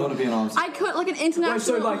 arm You stealer. want to be an arms. I could like an Wait, international.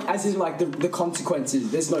 so like as in like the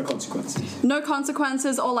consequences, there's no consequences. no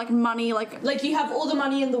consequences or like money, like Like you have all the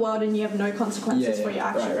money in the world and you have no consequences Yeah, for your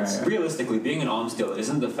yeah, right, actions. right. Realistically, being an arms dealer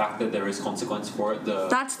isn't the fact that there is consequence for it.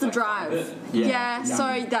 that's the like, drive. it? Yeah,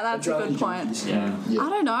 so that's a good point. Yeah. I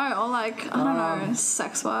don't know, or like I don't know,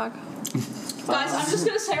 sex work. Guys, I'm just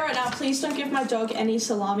gonna say right now, please don't give my dog any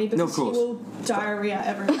salami No, of because he course. will diarrhea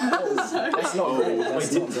everywhere. So That's not great.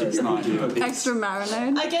 That's not great. it's not ideal. Extra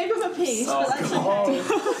marinade. I gave him a piece, but that's okay.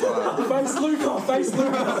 Face Luca, face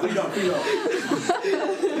Luca.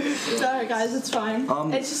 No, guys, it's fine.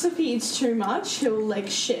 It's just if he eats too much, he'll like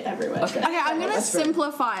shit everywhere. Okay. Okay, I'm gonna That's fair.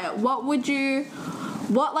 simplify it.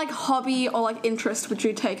 What like hobby or like interest would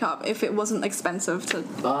you take up if it wasn't expensive to?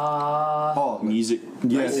 Oh, Music.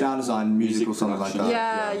 yeah, sound design, music or something like production.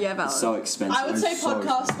 that. Yeah, valid. So expensive. I would say so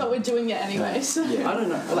podcast, but we're doing it anyway. So. I don't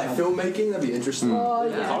know. Like filmmaking, that'd be interesting. Oh Car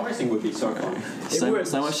yeah. racing would be so fun.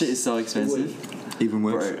 So much shit is so expensive. Even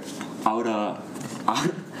Bro, worse. I would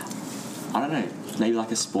I don't know, maybe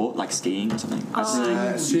like a sport, like skiing or something. That's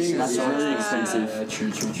skiing that's is- really expensive. Yeah,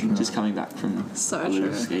 true. Just coming back from So a little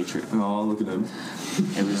true. ski trip, Oh, look at him.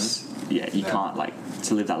 it was you can't like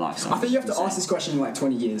to live that lifestyle. I think you have to ask this question in like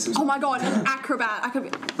 20 years. Oh my god, an acrobat.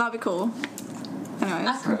 That'd be cool.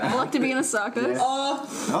 Anyways, I like to be in a circus.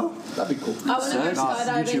 Oh, That'd be cool. I want to go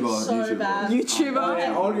skydiving so YouTuber. bad. YouTuber.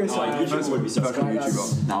 Yeah, I want to go skydiving. YouTube would be so virtual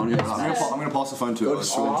YouTuber. No, I want to go I'm gonna pass the phone to her.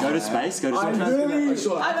 Go to space. Go to I space.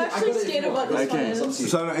 really... I'm actually scared of what this one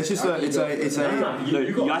is. So it's just it's a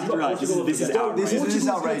You guys have to realize this is outrageous. this is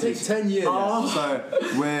Take outrageous. 10 years. So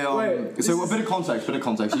we're Wait, so a bit of context.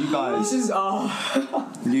 You guys, This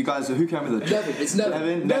is... who came with it? Nevin, it's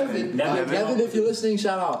Nevin. Nevin. Nevin, if you're listening,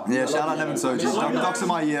 shout out. Yeah, shout out Nevin Soji. Ducks in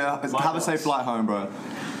my year. Have a safe flight home, bro.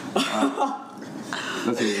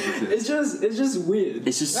 That's it. It's just weird.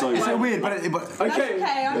 It's just so. It's so weird, but Okay. That's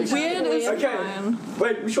okay, I'm Weird is Okay. fine.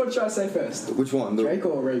 Wait, which one should I say first? which one? Drake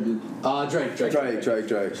or Arabian? Drake.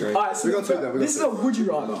 Alright, so We got two there. this is a would you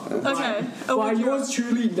rather. Okay. By yours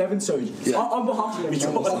truly, Nevin Soji. Yeah. On behalf of Nevin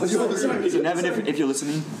Soji. So Nevin, if you're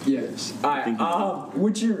listening, Yes. Alright,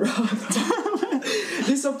 would you rather...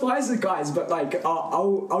 This applies to guys, but like,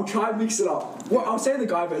 I'll try and mix it up. Well, I'll say the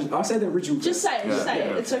guy version. I'll say the original. Just say it, just say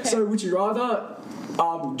it. It's okay. So would you rather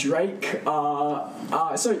Drake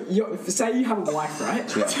say you have a wife,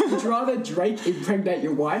 right? Yeah. Would you rather Drake impregnate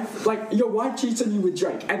your wife? Like your wife cheats on you with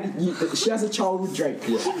Drake and she has a child with Drake.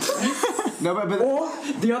 No, but Or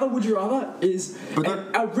the other would you rather is But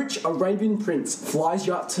a rich Arabian prince flies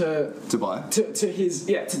you up to Dubai. to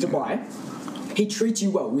Dubai. He treats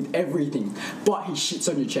you well with everything, but he shits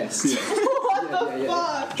on your chest. What the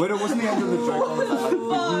fuck? Wait, it wasn't the end of the Drake one.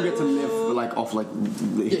 But you get to live like off like.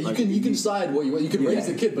 Yeah, you can decide what you want. You can raise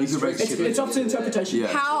the kid, but you can raise the kid. It's up to interpretation. Yeah.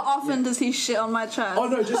 How often does he shit on my chest? Oh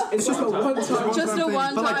no, it's just a one time. Just a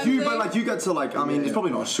one But time thing. you get to like. I mean, it's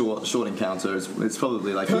probably not a short encounter. It's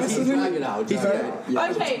probably like. Drag it out.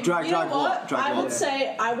 Okay, Drag you know what? what? Drag I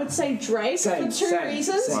what? would say Drake Same, for two same,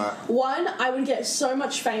 reasons. same. One, I would get so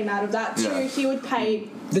much fame out of that. Two, Yeah. he would pay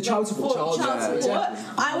The child support. child support. Exactly.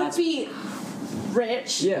 I would be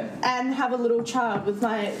rich and have a little child with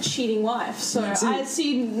my cheating wife. So I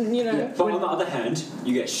see, you know. But on the other hand,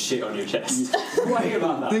 you get shit on your chest. Think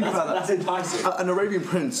about that. Think about that. That's enticing. An Arabian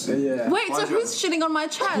prince. Yeah. Wait, so who's shitting on my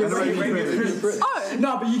chest? An Arabian prince. Oh,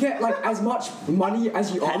 No, but you get like as much money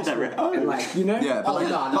as you ask for, and like you know. Yeah, but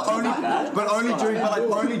only during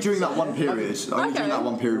that one period. Only during that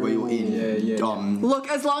one period where you're in. look,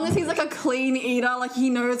 as long as he's like a clean eater, like he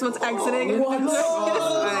knows what's exiting. What?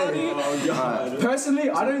 Oh god. Personally,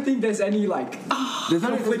 I don't think there's any like. There's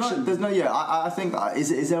no. Yeah, I think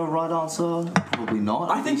is there a right answer? Probably not.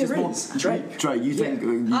 I think It's there just is. Drake. Drake, you think?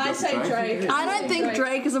 You I go for say Drake. I don't think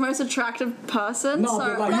Drake is the most attractive person. No,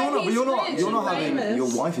 so but, like, But You're not he's rich having. and famous.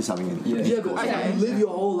 Your wife is having it. Yeah, but you live your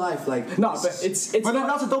whole life like. No, but it's. But then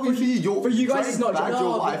that's a WP. For you guys, it's not bagged Drake.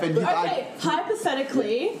 your No, wife and you Okay,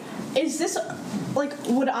 hypothetically, is this like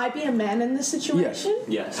would I be a man in this situation?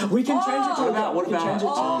 Yes. We can change it to that. what about It's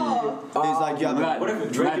like yeah. What if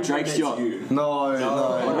what Drake about Drake's your you? No.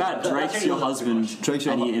 what about Drake's your husband Drake's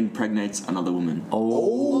your and he impregnates another woman?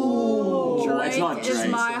 Drake It's not is Drake.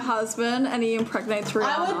 my husband, and he impregnates Rihanna.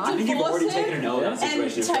 I I would think you've divorce already taken him an L in that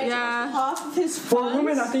and situation. take Yeah. half of his For a funds.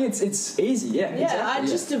 woman, I think it's easy. Yeah. Yeah, exactly. I'd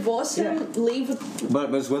just divorce him, leave with.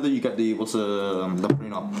 But it's whether you get the the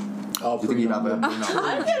prenup. Oh, Do you think you'd have a prenup?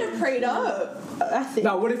 I'm gonna prenup. I think.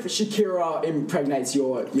 No, what if Shakira impregnates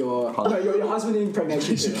your husband impregnates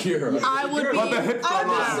you? Shakira. I would be. I'd be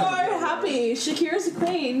so happy. Shakira's a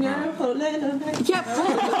queen, you know.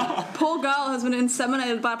 Yeah, poor girl has been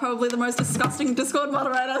inseminated by probably the most disgusting Discord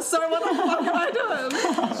moderator. So what the fuck am I doing?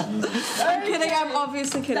 I'm kidding. I'm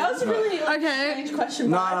obviously kidding. That was a really strange question.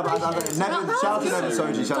 No, but I but appreciate it. Shout out to Nevin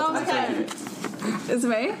Soji. Shout out to Nevin Okay, Soji. It's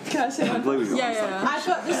me. can I say one? Yeah. I've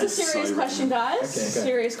got this is a serious so question, guys. Okay.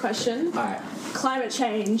 Serious question. Alright. Climate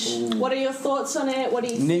change. What are your thoughts on it? What do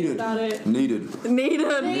you think Needed. about it? Needed.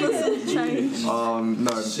 Needed. Change. No,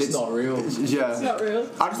 It's not real. Yeah. It's not real.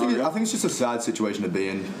 I think it's just a sad situation to be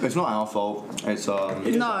in. It's not our fault. It's No.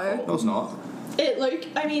 it's not. It like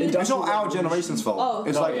I mean. It's not our generation's fault. Oh.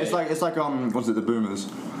 It's like what's it? The boomers.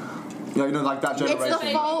 You know, like that It's generation.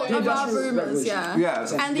 the fault of our Industrial boomers, revolution. yeah.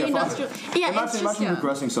 Yeah. And the yeah, industrial. Yeah, it's just. imagine Yeah.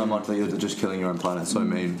 progressing so much that you're just killing your own planet. So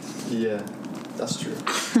mean. Yeah, that's true.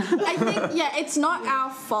 I think, yeah, it's not our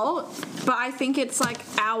fault, but I think it's like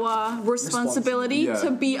our responsibility Yeah.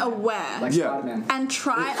 to be aware Like Yeah. Spider-Man. and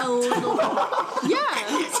try a little.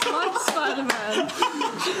 Yeah, it's like Spider-Man.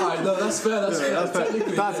 Alright, no, that's fair. That's fair.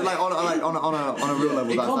 Technically, That's like on a real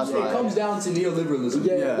level. it That's comes right. down to neoliberalism.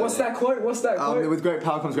 Yeah. Yeah. What's that quote? With great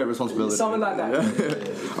power comes great responsibility. Something like that.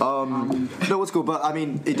 No, what's cool, but I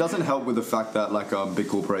mean, it doesn't help with the fact that like big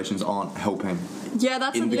corporations aren't helping Yeah,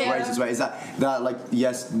 that's in a the thing. greatest way. Is that like,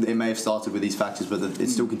 yes, it may have started with these factors, but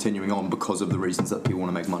it's still continuing on because of the reasons that people want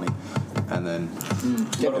to make money, and then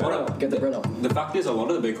Get the bread up. The fact is, a lot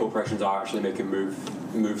of the big corporations are actually making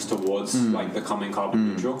moves towards like becoming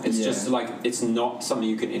carbon neutral. It's just like it's not something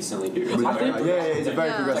you can instantly do. It's it's a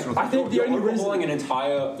very progressive. I think the only reason overhauling an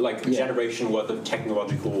entire generation worth of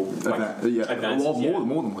technological advances. More than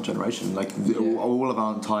one generation. Like all of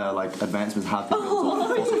our entire like advancements have been built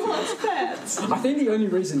on fossil fuels. I think the only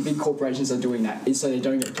reason big corporations are doing that is so they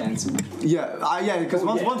don't get cancelled. Yeah, because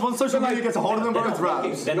once social media gets a hold of them, bro, it's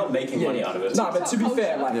wraps. They're not making money out of it. No, but to be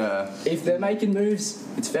fair, like if they're making moves,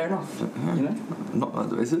 it's fair enough. You know.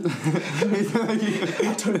 Not is it?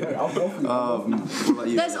 I don't know. What about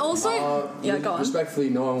you? There's also go on. Respectfully,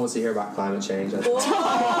 no one wants to hear about climate change. Go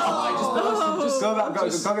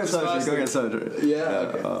get surgery.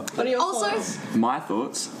 Yeah. What are your Also, thoughts? My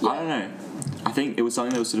thoughts? I don't know. I think it was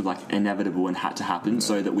something that was sort of like inevitable and had to happen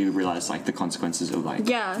so that we would realise like the consequences of like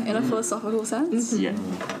in a philosophical sense. yeah.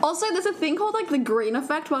 Also, there's a thing called like the green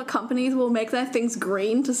effect, where companies will make their things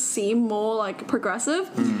green to seem more like progressive.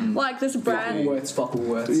 Like this brand, Fuck all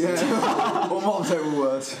words. Yeah. Or multiple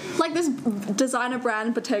words. like this designer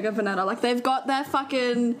brand Bottega Veneta. Like they've got their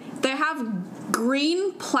they have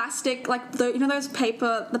green plastic, like the those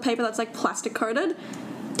paper that's like plastic coated.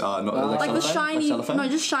 Like the shiny,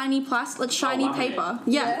 just shiny plastic, shiny paper.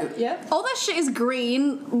 Yeah. All that shit is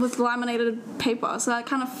green with laminated paper, so that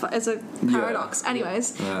kind of is a paradox.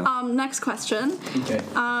 Anyways, next question. Okay.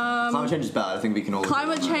 Climate change is bad. I think we can all.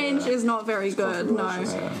 Climate change is not very good. No.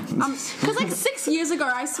 Because like 6 years ago,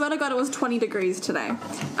 I swear to God, it was 20 degrees today.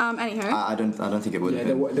 Anyhow. I don't think it would. Yeah,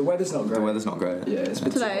 the weather's not great. The weather's not great. Yeah, it's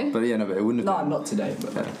Today. But yeah, no, but it wouldn't have. No, not today.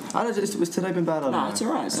 But I don't know. Was today been bad? I don't know. It's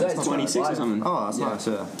alright. Today's It's 26 or something. Oh, that's nice.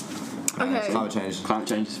 Yeah. Okay. Climate change. Climate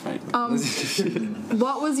change is fake.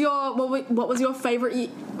 What was your favorite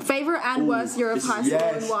and worst year of high school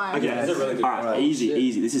and why? Okay, that's a really good Alright,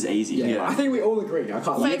 easy. This is easy. yeah, I think we all agree. I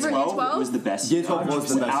can't lie. Favorite Year year 12? was the best. Year 12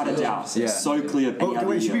 was the best. Without a doubt. Yeah. So clear. Of any Oh, other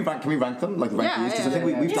wait, year. can we rank them? Like rank Yeah, these? Because yeah, I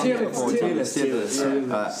think we've done Tier it before. list. Tier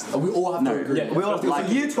list. We all have to agree. Yeah. We all have to. Like-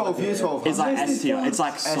 So year 12. It's like S tier. It's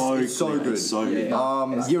like so it's so clear. good. It's so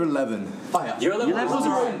good. Year 11. Oh, yeah. Year 11 was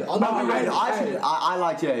alright. I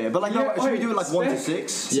liked but like no, should we do it like 1 to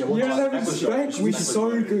 6? Yeah, Year 11 spec, we so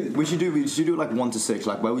good. We should do it like 1 to 6.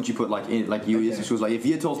 Like where would you put like in like year schools? Like if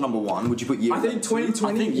year 12's number 1, would you put year? I think 2020,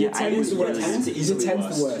 I think year year 10 was the eight worst. is Year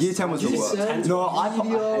 10's the worst. Year 10 was the worst. No,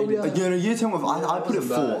 year 10 was I put it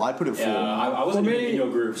 4. I put it 4. Yeah, I wasn't For even me- in your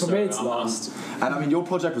group, for so me it's I'm last. And I mean your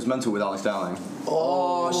project was mental with Alex Dowling.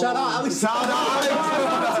 Oh, shout out Alex. Shout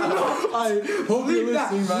out! Hopefully you're Leave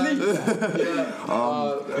that, listening, man.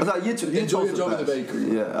 Was that year 12? Enjoy your job in the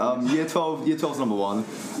bakery. Yeah. Year 12's number 1.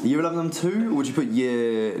 Year 11 number 2. Or would you put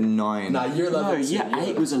year 9? Nah, year 11. No, year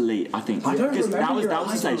 8 was elite, I think. I don't Because that was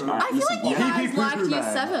remember the stage. Alright, I feel like you guys liked year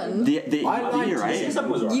 7. the I liked year 8. Year 7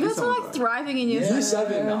 was alright. You guys were like thriving in year Year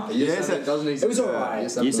 7. 7. Nah, year Yeah, 7 doesn't exist. It was alright. Year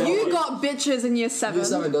 7 Year seven. You got bitches in year 7. Year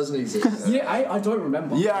 7 doesn't exist. Year 8, I don't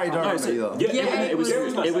remember. Yeah, I don't No, remember either. Yeah, It was You're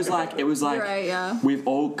like right, yeah. we've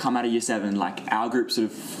all come out of year 7, like our group sort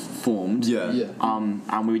of formed. Yeah.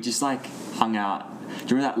 And we just like hung out.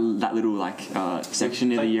 Do you remember that little like section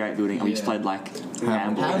near the year 8 building, and we just played like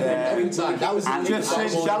handball. Every time. That was And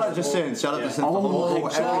Shout out Jacinth for holding the ball.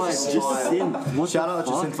 Shout out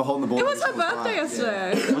Jacinth for holding the ball. It was her birthday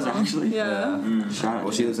yesterday. Was it actually? Yeah. Shout out.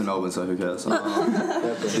 Well, she lives in Melbourne, so who cares?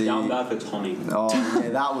 Down bad for Tommy. Oh, yeah,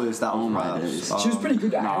 that was my rad. days. She was pretty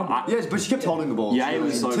good at handball. Yes, but she kept holding the ball. Yeah, it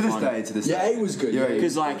was so to this fun. day. To this Yeah, day. it was good. Yeah,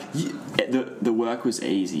 Because like the work was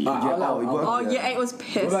easy. Year 8 was What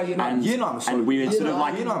pissed. about year 9? And, Year 9 was so and we were good. sort of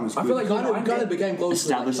like Year 9 was I good. feel like We kind of became close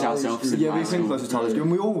established to like, ourselves. Yeah, we high came school. close to Tyler's group,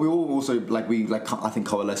 and we all also I think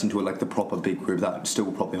coalesced into like the proper big group that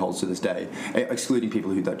still probably holds to this day, excluding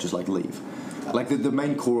people who that just like leave. Like the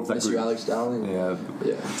main core of that Miss group. you, Alex Dowling. Yeah,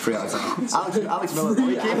 Yeah. free Alex. Alex Miller.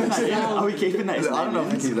 Are we keeping that? I don't know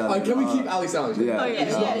if we keep that. Can we keep Alex Dowling? Yeah. Oh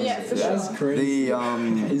yeah, for sure. That's crazy.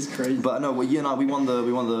 The It's crazy. But no, year 9 we won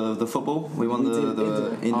the football. We won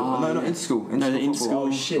the inter-school. No, the inter-school. football.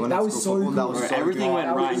 Oh, shit, We won that was inter-school so football. That good. was so Everything good.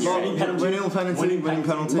 went right. Winning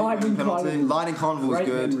penalty. Lining carnival was Great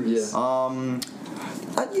good. memories.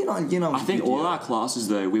 You know. I think all our classes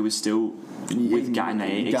though, we were still with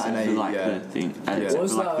Gatine, except for like the thing, except What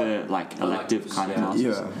was for like that? the like elective kind of classes.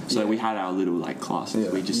 Yeah. So we had our little like classes.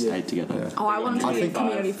 Yeah. We just stayed together. Yeah. Oh, I wanted to I do think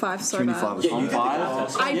Community 5 so Community 5 bad. was Yeah, fun. you did the GAT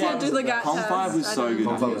test. I did do the GAT Com test. 5 was so good.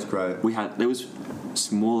 Com 5 was great. We had, it was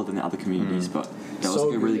smaller than the other communities, but there was So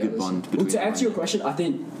like a really good, good bond Well, between to answer your everyone. question, I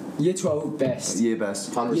think Year 12 best. Year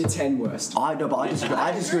best. Year 10 worst. I know, but I disagree.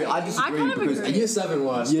 I disagree kind of because agree. Year 7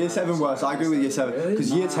 worst. Year 7 worst. I agree with year 7 Really?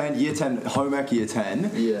 because year 10 home ec year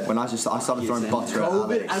 10. Yeah. When I started throwing butter at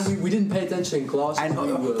COVID, Alex. and we didn't pay attention in class. And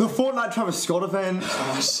we were- the Fortnite Travis Scott event.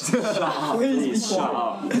 Please shut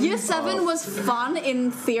up. Year 7 was fun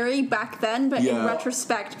in theory back then, but in Yeah.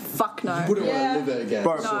 retrospect, fuck no. wouldn't Yeah. want to live it again.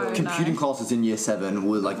 Bro, No, computing no. classes in year 7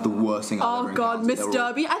 were like the worst thing I've Oh ever god, encountered. Miss They were-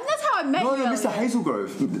 Derby. I think that's how I met No, you. Mr. Elliot.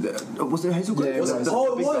 Hazelgrove. Was it Hazelgrove? Yeah, it was.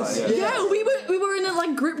 Oh, it was. Yeah. Yeah, we were in a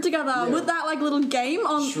like group together with that like little game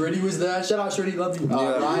on. Shreddy was there. Shout out Shreddy, love you.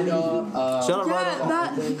 Yeah. Ryder. Shout out Yeah,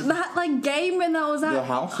 Ryder. that like game, and there was The that.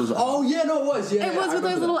 house was. Oh yeah, no, it was. Yeah, It was I with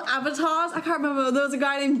those remember little that. avatars. I can't remember. There was a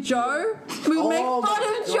guy named Joe. We would make Oh fun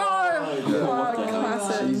my of Joe. God. Oh,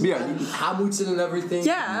 classic. Yeah. Hamilton and everything.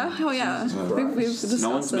 Yeah, oh yeah. We've discussed No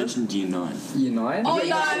one's it. mentioned Year 9. Year 9. Oh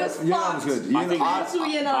yeah, it was Year 9 was fucked. good. I think, I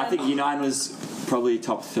I think Year 9 was probably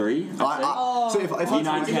top 3. So if Year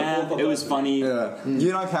 9 camp, it was funny. Yeah.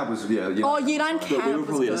 Year 9 camp was Oh, Year 9 But we were camp was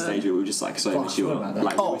probably at a good. stage where we were just like so Fuck, mature. what about that?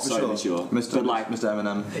 Like we Oh, were for so sure. mature. Mr. But like Mr.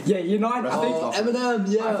 Eminem. Yeah, Year 9. I think. Oh, Eminem,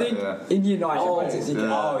 yeah. I think Yeah. in Year 9, everyone's Oh, thinking.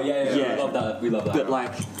 yeah. Oh yeah. Yeah. We love that. We love that. but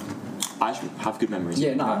like I should have good memories.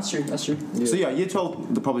 Yeah, no, that's true. That's true. So yeah, year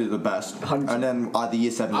 12 probably the best, 100%. and then either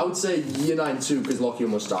year 7. I would say Year 9 too, because Lachie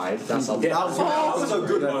almost died. That's how. yeah, that was a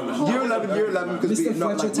good moment. Year 11 because Mr.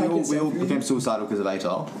 Fletcher we all taking became suicidal because of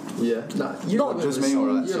ATAR. Yeah. Nah, Year Not 11 just was- me,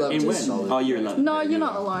 alright. Year 11 In was when? solid. Oh, Year 11. No, you're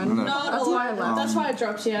not alone. No. Not That's why I alone. left. That's why I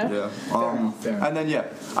dropped you. Yeah. fair enough. And then yeah,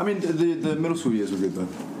 I mean the middle school years were good though.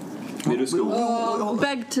 Middle school.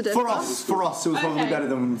 Beg to differ. For us, it was probably Okay. better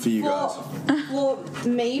than for you guys. For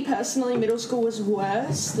me personally, middle school was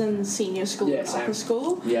worse than senior school Yeah, and upper same.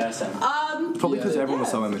 school. Yeah, same. Probably because Yeah. everyone was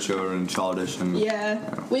so immature and childish and Yeah,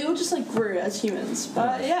 we all just like grew as humans,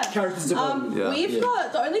 but yeah. Characters development. Yeah. We've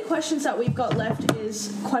got the only questions that we've got left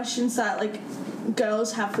is questions that like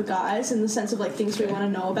girls have for guys in the sense of like things we want to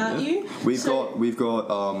know about you. We've So-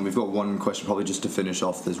 got one question probably just to finish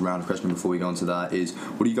off this round of questioning before we go on to that is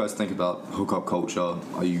what do you guys think about hookup culture?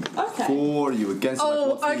 Are you Okay. for? Are you against? Oh,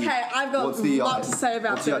 what's the- okay. I've got what's a the, lot to say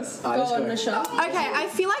about what's the- this. Go on, Michelle. Okay, I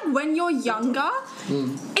feel like when you're younger,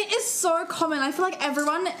 it is so common. I feel like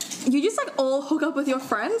everyone, you just like all hook up with your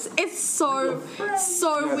friends. It's so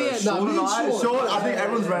weird. Sean and I, Sean. Sean, I think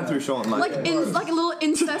everyone's ran through Sean. Like in like little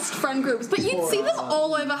incest friend groups, but you'd see this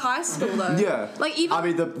all over high school though. yeah, Like even I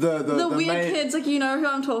mean the weird main- kids, like you know who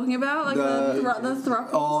I'm talking about, like the thruples.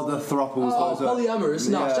 Oh, the thruples. Oh, those are- polyamorous.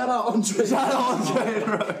 No, Yeah. shout out Andre. Shout out Andre and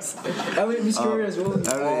Rose. Elliot Miss Curie as well.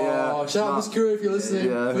 Oh, shout out Miss Curie if you're listening.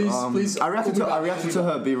 Yeah, Please. I reacted call me back. to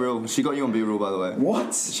her Be Real. She got you on Be Real, by the way.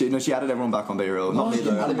 What? She added everyone back on Be Real. Not me She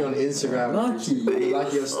added though. me on Instagram. Lucky.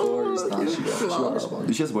 Like your stories. Nah, she got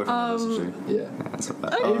responded. She has a boyfriend now, doesn't she? Yeah. That's all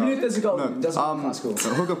right. Even if there's a goal, No, it doesn't high school.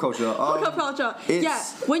 hookup culture. Hookup culture. Yeah,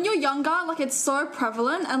 it's- when you're younger, like it's so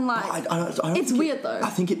prevalent and like I don't it's think weird though. I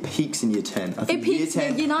think it peaks in year 10. I think peaks year in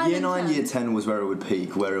 10, year 9 year and 9, 10. year 10 was where it would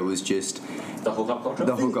peak, where it was just The hookup culture.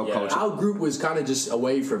 the hookup Yeah. culture. Our group was kind of just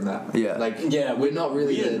away from that. Yeah. Like, Yeah, we're not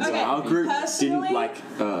really weird. into Okay. Our group Personally- didn't like.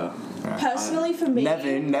 Personally, for me,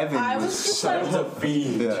 Nevin I was was just so- like. It's a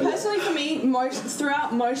fiend. Yeah. Personally, for me,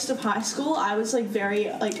 throughout most of high school, I was like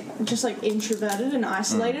very just like introverted and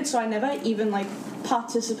isolated. So I never even like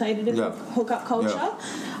participated in Yeah. hookup culture.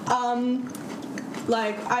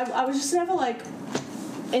 Like I was just never like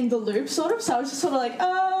in the loop, sort of. So I was just sort of like,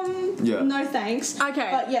 Yeah. no thanks. Okay.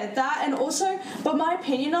 But yeah, that and also, but my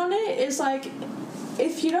opinion on it is like,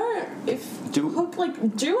 if you don't, do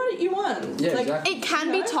what you want. Yeah, like, exactly. It can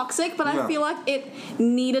You be know? toxic, but I Yeah. feel like it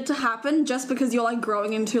needed to happen just because you're like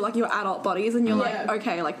growing into like your adult bodies and you're like, Yeah.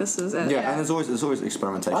 okay, like this is it. Yeah, and there's always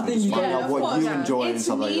experimentation. I think just you- finding Yeah, out of what course. you enjoy and It's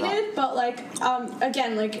stuff like needed, that. but like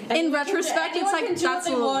again, like anyone retrospect, can, it's anyone like can do that's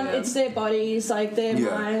what they all- want. yeah. It's their bodies, like their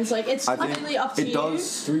Yeah. minds. Like it's I think completely up to it you.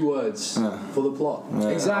 does. 3 words Yeah. for the plot.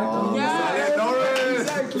 Exactly.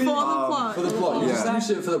 For the plot. For the plot. You Yeah. just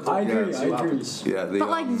use it for the plot. I agree, Yeah, see I what agree. happens. Yeah, But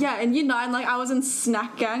like yeah, in year 9, like I was in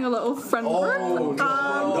Snack Gang, a little friend Oh, group.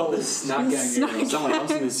 Not the snack gang. Snack Someone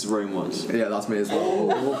else in this room was. yeah, that's me as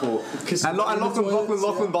well. Awful. And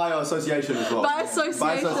Lachlan by association as well. By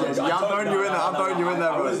association. Yeah, I'm throwing you in there. I'm throwing you in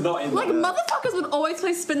there, I was bro. not in Like that. motherfuckers would always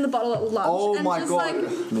play spin the bottle at lunch. Oh and my just, God.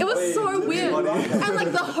 Like, it was so weird. And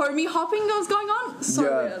like the homie hopping that was going on, so Yeah.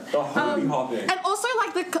 weird. The homie hopping. And also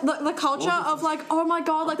like the culture of like, oh my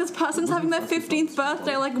god, like this person's having their 15th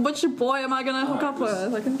birthday, like which boy am I gonna hook up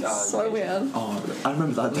with? Like it's so weird. Oh, I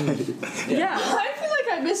remember that day. Yeah. I feel like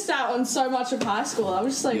I missed out on so much of high school. I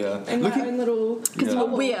was just like in my own little. Because you were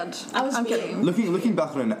weird. I was I'm weird. kidding. Looking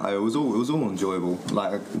back on it, it was all enjoyable.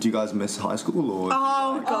 Like, do you guys miss high school or?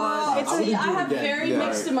 Oh god. I have very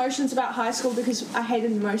mixed emotions about high school because I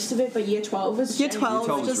hated most of it, but year 12 was Year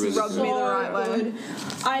 12 just really rubbed me the right way. good.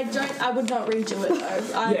 I would not redo it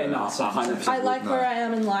though. I like where I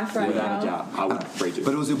am in life right Without a now. doubt, I would redo it.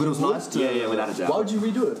 But it was nice to. Yeah, without a doubt. Why would you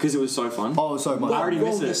redo it? Because it was so fun. Oh, so much. I already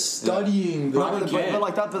miss the it. studying. But care.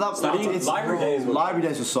 like that. Studying library days were- Library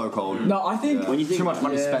days were so cold. No, I think When you think Too much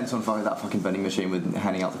money Yeah. spent on that fucking vending machine with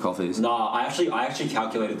handing out the coffees. Nah, I actually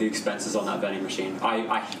calculated the expenses on that vending machine.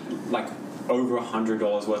 I like over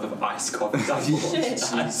 $100 worth of iced coffees. I bought.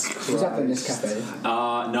 was that the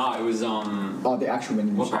Nescafe? No, it was Oh, the actual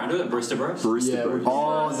menu. what brand was it? Barista Bros. Barista Yeah, Bros.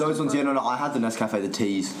 Oh, those ones. Yeah, no. I had the Nescafe, the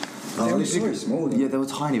teas. They were so small. Yeah, they were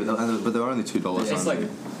tiny, but they were only $2. It's like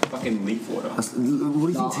fucking leaf water. What do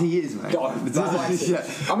you think tea is, mate? Yeah.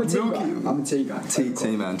 I'm a tea Milky- guy. I'm a tea guy.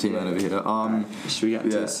 Tea man over here. Should we get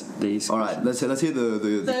to these? All right, let's hear the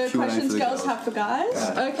The Q&A questions for the girls have for guys.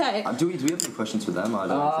 Okay. Do we have any questions for them? I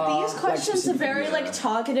don't These questions are very like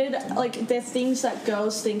targeted. Like they're things that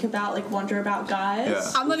girls think about, like wonder about guys.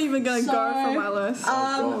 Yeah. I'm not even gonna go for my list.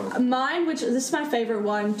 Mine, which this is my favorite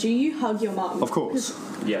one. Do you hug your mum? Of course.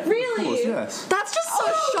 Yeah. Really? Of course, yes. That's just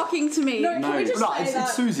so shocking to me. No, can we just No, say it's that?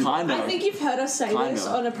 Susie. Kind I of. think you've heard us say Kind this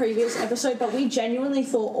of. on a previous episode, but we genuinely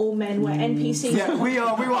thought all men were NPCs. Yeah, we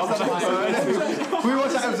watched that episode. We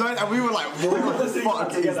watched that episode and we were like, what the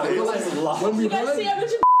fuck is this? When we You guys heard see, I'm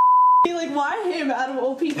just like, why him out of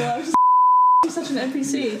all people? I was just he's such an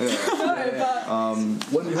NPC. No,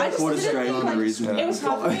 but when we I heard just What a didn't strange think, like, reason. it was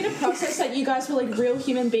hard for me to process that you guys were like real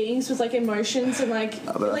human beings with like emotions and like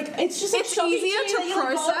it's just like, It's shocking easier me to that you,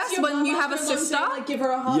 like, go up to process your when mum you have after a long day sister. and, like give her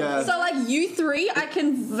a hug. Yeah. So like you three,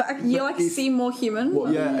 you like seem more human.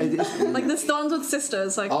 Yeah, Like the ones with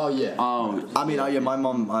sisters, like Oh yeah. Oh, I mean, yeah, my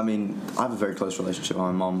mum. I mean, I have a very close relationship with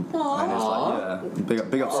my mum, and it's like, yeah,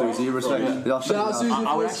 big up Susie, respect. Yeah. Shout out Susie.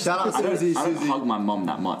 I would actually. Shout out I don't, Susie, I don't Susie. hug my mom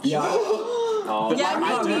that much. Yeah. Oh, yeah,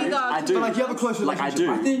 I me do. neither. I do. But like, you have a close Like I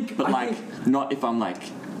relationship. do. Not if I'm like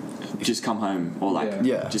just come home or like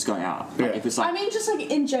Yeah. just going out. Like, Yeah. if it's like I mean, just like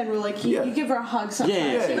in general, like you, Yeah. you give her a hug sometimes.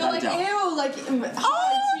 Yeah, You're without like, a doubt. ew, like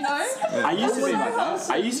hugs, you know? I used to be so like that.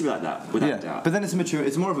 wholesome. I used to be like that without Yeah, doubt. but then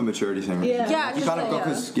it's more of a maturity thing. Yeah. Yeah, You kind of got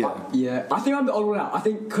because Yeah, I think I'm the odd one out. I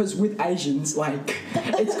think because with Asians, like,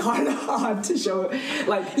 it's kind of hard to show it.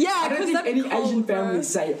 Like, Yeah, I don't 'cause think they're any cold, Asian bro. families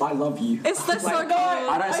say "I love you." it's they're so Like, good.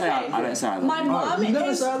 I don't say Okay. I don't say I love My you. mum You never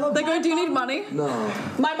is. say I love They go, do you need money? No.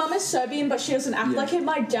 My mum is Serbian, but she doesn't act like it.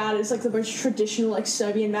 My dad is like the most traditional like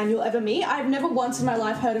Serbian man you'll ever meet. I've never once in my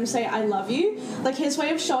life heard him say "I love you." Like his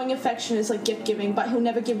way of showing affection is like gift giving, but he'll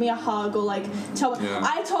never give me a hug or like tell me. Yeah.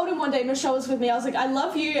 I told him one day Michelle was with me. I was like, "I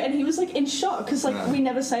love you," and he was like in shock because like we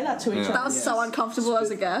never say that to each Yeah. That other. was so uncomfortable as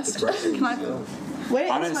a guest. Can I? Where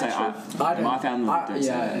I is don't my say truth? I don't- my family don't say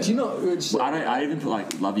yeah. that. Do you know? It's I don't. I even put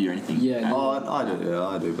like love you or anything. Yeah, And, Oh, I do. Yeah,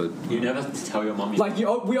 I do. But you never tell your mum. Like, we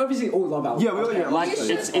obviously all love our. yeah, we all like You it's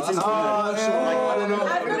should- it's in I don't know.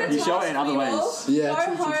 I've got a You show task it in other for you all. ways. Yeah,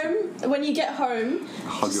 Go true, true, home when you get home.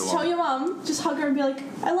 Hug your Just tell mum. your mum. Just hug her and be like,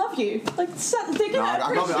 "I love you." Like, they're No, I gonna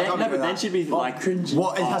can't be- appreciate. No, do but then that. she'd be like cringy.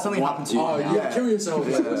 What? Has something happened to you? Oh, you kill yourself.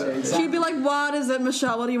 She'd be like, "What is it,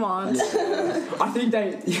 Michelle? What do you want?" I think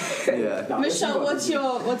they. Yeah. No, Michelle,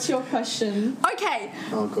 what's your question? Okay.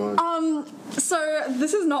 Oh god. So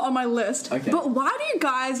this is not on my list. Okay. But why do you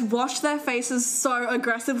guys wash their faces so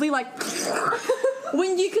aggressively, like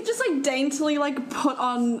when you could just like daintily like put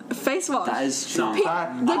on face wash? that is true.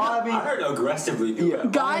 I don't aggressively do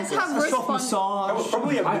that. Guys have a soft response. massage.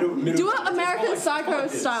 Probably a middle. Do it American Psycho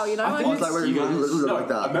style, you know? I was like, You guys, like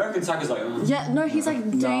that. American Psycho's like. Yeah, no, he's like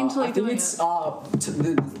daintily I think doing it's it.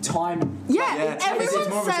 the time. Yeah, everyone it's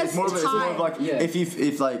more of a- says it's more of time. like Yeah.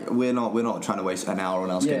 if like we're not trying to waste an hour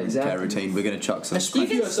on our Yeah, skincare exactly. routine, we're gonna chuck some. You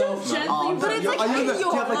can still yourself, man. gently, but it's like Are you in the- do you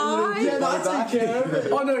your have, like, a little- eye. Yeah, that's Like okay.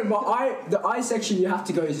 Oh no, the eye section you have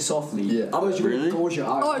to go softly. Yeah. Otherwise you're Really? gonna gauge your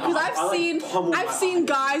eyes. Oh, because I like I've pummel my seen eyes.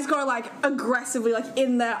 guys go like aggressively, like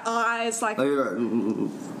in their eyes, like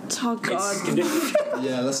oh god.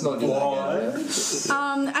 Yeah, let's not do that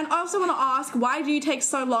again. And I also want to ask, why do you take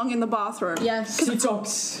so long in the bathroom? Yes.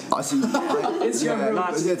 TikToks. I see. Instagram.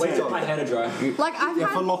 Yeah, Wait TikTok. for my hair to dry. Like I've Yeah,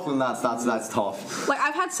 had for Lachlan, that's tough. like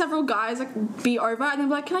I've had several guys like be over and they're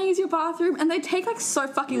like, "Can I use your bathroom?" And they take like so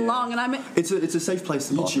fucking long, and I'm It's a safe place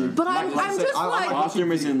to bathroom. but I'm just like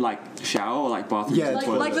Bathroom is in like shower or like bathroom. Yeah, is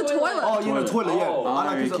toilet. like the toilet. Oh, toilet. Yeah. Oh,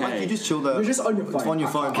 I know, 'cause, like okay. you just chill there. You're just on your phone. It's on your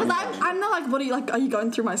phone. Because I'm not like, what are you like? Are you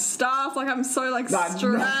going through my stuff. Like I'm so like Nah, stressed.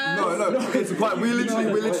 No, it's quite. We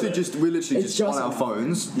literally just just on our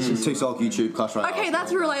phones, TikTok, YouTube, Clash Royale. Okay,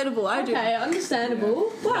 that's relatable. I do. Okay,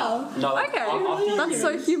 understandable. Wow. No, like, Okay, that's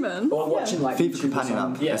so human. Or watching like FIFA YouTube companion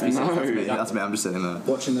or app. Yeah. That's me. That's me. I'm just sitting there.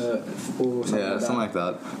 watching the football or something Yeah, like something like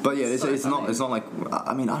that. But yeah, it's not like.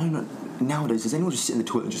 I mean, I don't know. Nowadays, does anyone just sit in the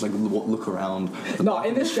toilet and just like look around? No,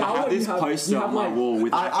 in the I shower have this you have, poster you have on my like, wall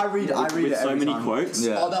with I read with it so every many time. quotes.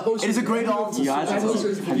 Yeah. Oh, that poster It is a great answer. You guys,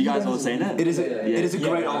 have you guys all seen it? It is a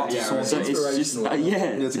great answer. yeah, So it's just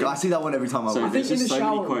I see that one every time I So watch. there's think in just the so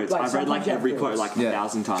many shower, quotes. like, I've read like sometimes every you have quote like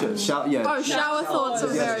 1,000 times. Oh, shower thoughts are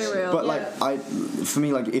very real. But like for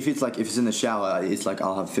me, like if it's in the shower, it's like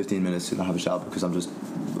I'll have 15 minutes to have a shower because I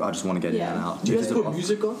just want to get in and out. Do you guys put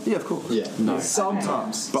music on? Yeah, of course. Yeah. No.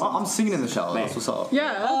 sometimes. But I'm singing in the shower. That's what's up.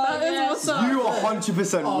 Yeah, that is what's up. You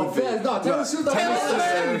 100% Oh, would be. fair. No, Taylor Swift. Do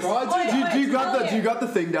you got the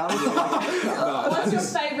thing down? What's your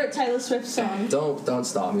favourite Taylor Swift song? Don't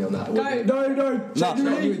start me on that. Go. No,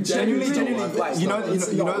 genuinely, Like, you know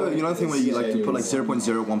the thing where you like to put like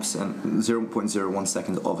 0.01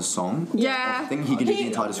 seconds of a song. Yeah. I think he can do the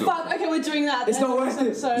entire description. Fuck, okay, we're doing that. It's then. not worth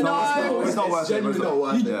it. So, It's not worth it. Genuinely not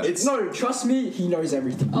worth it. Yeah. It's No, trust me, he knows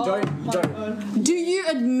everything. You don't. Do you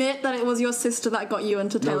admit that it was your sister that got you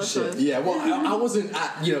into Taylor no shit. Swift? Yeah, well, I wasn't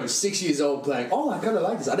at 6 years old playing. Oh, I kind of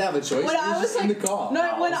like this. I didn't have a choice. When It I was just like, in the car.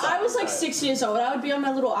 no, when I was like 6 years old, I would be on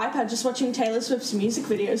my little iPad just watching Taylor Swift's music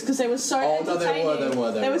videos because they were so Oh, no,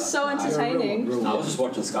 entertaining. they were. so entertaining. I was just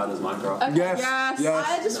watching Skylar's Minecraft. Okay. Yes.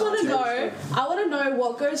 I just want to know. I want to know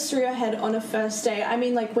what goes through your head on a first date. I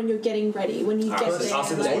mean, like when you're getting ready, when you get I'll there.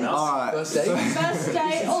 say this like, one else. Alright. First date. first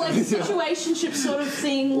date or like situationship sort of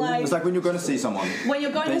thing, like It's like when you're going to see someone. when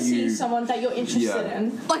you're going to that see you- someone that you're interested Yeah.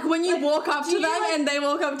 in. Like when you Like, walk up do to you, them like- and they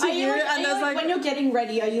walk up to Are you, you like, and there's like when you're getting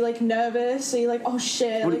ready, are you like nervous? Are you like, oh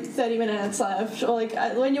shit, like 30 minutes left? Or like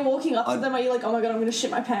when you're walking up to them, are you like, oh my god, I'm gonna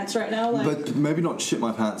shit my pants right now? Like, But maybe not shit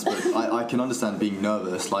my pants, but I can understand being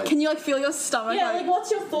nervous. Like can you like feel your stomach? yeah, like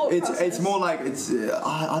what's your thought process? it's more like it's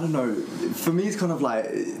I don't know. For me, it's kind of like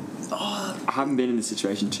I haven't been in this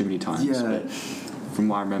situation too many times, Yeah. but from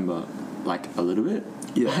what I remember, like a little bit.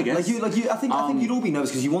 yeah. I guess. I think you'd all be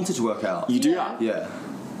nervous because you wanted to work out. You do. Yeah. Yeah.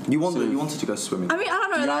 You wanted Sort of- you wanted to go swimming. I mean, I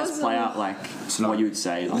don't know. You that guys was, play out like Scenario. what you would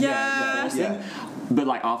say, like Yeah. first thing. But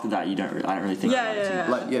like after that, you don't. I don't really think. Yeah, about it too yeah,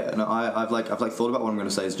 much. yeah. No, I've thought about what I'm gonna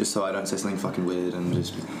say is just so I don't say something fucking weird and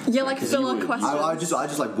just Yeah, like Because filler you would- questions. I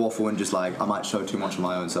just like waffle and just like I might show too much of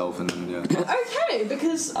my own self and then yeah. Okay,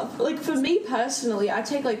 because like for me personally, I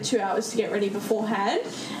take like 2 hours to get ready beforehand,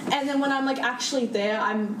 and then when I'm like actually there,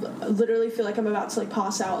 I'm literally feel like I'm about to like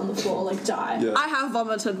pass out on the floor, like die. Yeah. I have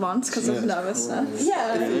vomited once because of nervousness.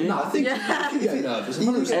 Yeah. Really? No, I think Yeah. you can get nervous.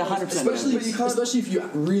 100%. Yeah, 100% Especially, nervous. especially if you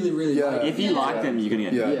really Yeah. like it. If you like them, you're gonna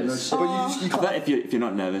get Yeah. Yeah, no nervous. shit. But you I can't. bet if you're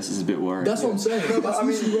not nervous, it's a bit worrying. That's what I'm saying. No, But I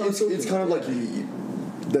mean, it's it's kind of like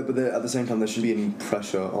but at the same time, there shouldn't be any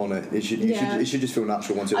pressure on it. It should just feel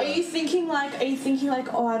natural once you're Are there. you thinking like,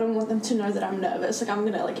 oh, I don't want them to know that I'm nervous. Like I'm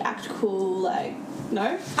gonna like act cool. Like no.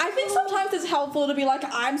 I think sometimes it's helpful to be like,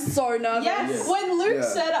 I'm so nervous. Yes. When Luke Yeah.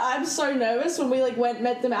 said I'm so nervous when we like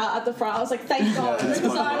met them out at the front, I was like, thank God, it's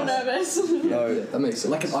because quite I'm nice. nervous. No. Yeah, that makes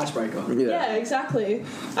sense. Like an icebreaker. Yeah, exactly.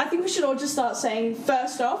 I think we should all just start saying,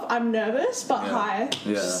 first off, I'm nervous, but hi.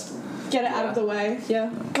 Yeah. Just get it out of the way. Yeah.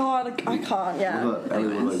 God, I can't. Yeah. What about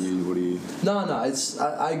Elliot, what about you? What do you? No, it's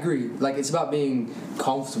I agree. Like it's about being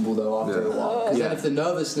comfortable though after Yeah. a while. Because then Yeah. if the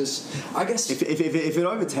nervousness, I guess If it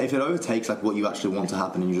overtakes like what you actually want to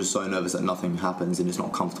happen, and you're just so nervous that nothing happens and it's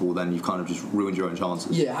not comfortable, then you've kind of just ruined your own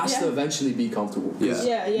chances. yeah, it has to Yeah. eventually be comfortable. 'Cause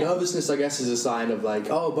Yeah, yeah. Nervousness, I guess, is a sign of like,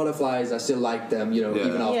 oh, butterflies. I still like them. Yeah.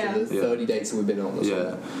 Even after Yeah. the 30 dates that we've been on. Or Yeah.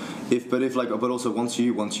 something. But also once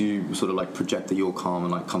you sort of like project that you're calm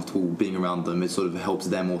and like comfortable being around them, it sort of helps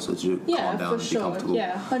them also to Yeah, calm down for and be sure. comfortable.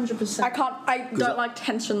 Yeah, 100%. I don't like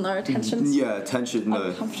tension though. Tension's Yeah, tension. No,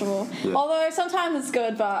 uncomfortable. Yeah. Although sometimes it's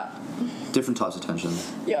good, but different types of tension.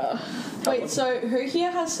 yeah. Wait, so who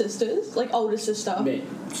here has sisters? Like older sister? Me.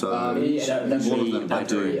 So Yeah, that's one of me, them. I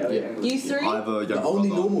do. You three? I have a younger The only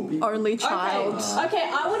brother. normal people. Only child. Okay,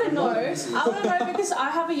 I want to know. I want to know because I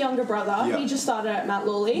have a younger brother. Yeah. He just started at Matt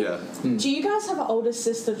Lawley. Yeah. Do you guys have older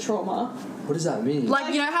sister trauma? What does that mean?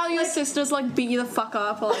 Like, you know how your sisters like beat you the fuck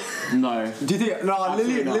up, or like No. Do you think? No,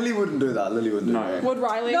 Absolutely not. Lily wouldn't do that. Lily wouldn't do No. that. would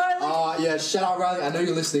Riley? No, like Yeah, shout out Riley. I know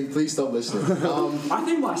you're listening. Please stop listening. I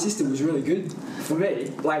think my sister was really good for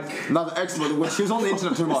me. Like, No, the excellent. Well, she was on the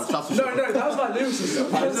internet too much. That's for sure. no, that was my little sister.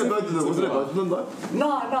 Wasn't it both of them? Wasn't it both of them though?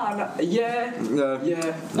 No. Yeah. Yeah.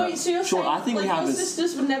 Yeah. wait, so you're Sure, saying I think we like have your this-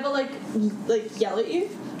 sisters would never like yell at you?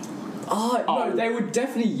 No, they would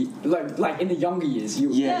definitely like in the younger years.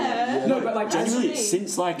 You Yeah. No, but like Genuinely, Actually,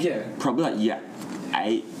 since like probably like year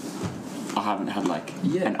 8, I haven't had like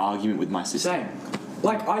an argument with my sister. same.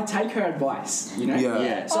 Like I take her advice, you know.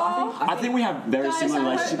 Yeah. So I think we have very similar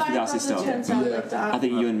relationships with our sister. I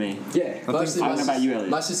think you and me. Yeah. I don't know about you, Elliot.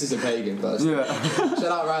 My sister's a pagan, but shout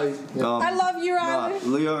out Riley. Yeah. I love you, Riley.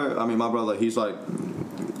 Leo, I mean, my brother, he's like,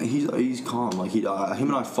 he's calm. Like him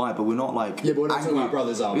and I fight, but we're not like. Yeah, but we're not talking about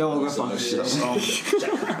brothers. Yeah, well, we're fine.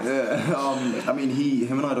 I mean,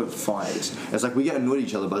 him and I don't fight. It's like we get annoyed at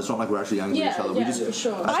each other, but it's not like we're actually angry at each other. We just for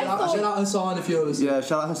sure. Shout out Hassan if you're listening.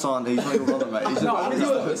 shout out Hassan. He's not your brother, mate.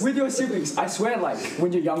 He's With your siblings, I swear, like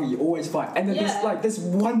when you're younger, you always fight, and then there's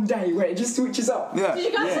one day where it just switches up. Yeah.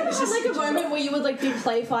 Did you guys ever have like a moment where you would like be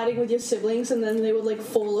play fighting with your siblings and then they would like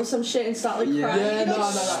fall or some shit and start like crying? Yeah, You go,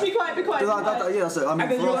 no. "Shh, Be quiet, be quiet. Yeah, that's it. I mean,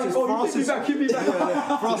 And then you're like, oh, give me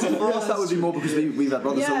back. for us, that would be more because we've had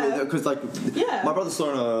brothers. Yeah. So because like my brother's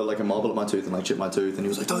thrown a marble at my tooth and like chipped my tooth, and he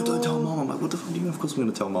was like, don't tell mom. I'm like, what the fuck do you mean? Of course I'm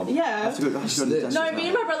gonna tell mom. Yeah. I have to go to the dentist No, now. me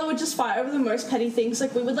and my brother would just fight over the most petty things.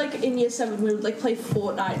 Like we would like in year 7 we would like play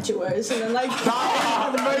Fortnite duos and then like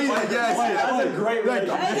Amazing. That's a great and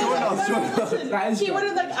then, he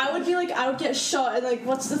would like I would get shot and like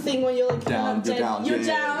what's the thing when you're like Down, dead? you're You're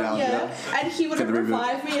down, down, yeah. And he would Get the reboot.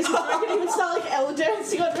 revive me, so I reckon he would start like L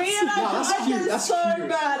dancing on me, and I get so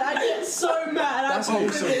mad. I get so mad. That's I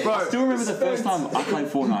awesome. I still remember the first time I played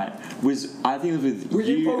Fortnite was I think it was with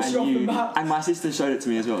you you post off the and map? and my sister showed it to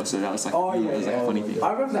me as well. So that was like, Oh, it yeah, was like a funny thing.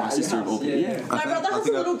 I remember that. My sister of all people. Yeah. My brother has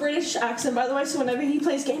a little British accent, by the way, so whenever he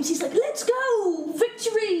plays games, he's like, "Let's go,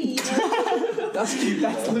 victory!" That's cute.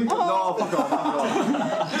 That's Luca. No, fuck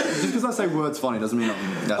off. Just because I say words funny doesn't mean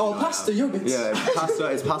I'm. Oh, pasta yogurt. Yeah,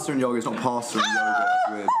 it's pasta and yogurt. It's not pasta and yogurt.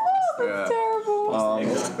 It's weird. Yeah. Terrible.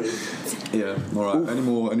 Yeah. All right. Any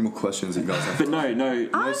more questions that you guys have? But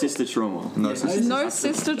no sister trauma. No, sister. No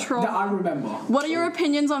sister That I trauma. remember. What are your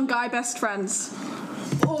opinions on guy best friends?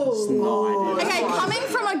 Oh. Okay, coming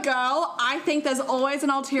from a girl, I think there's always an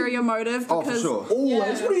ulterior motive Oh, for because sure.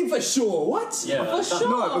 Always. What do you mean for sure? What? Yeah. For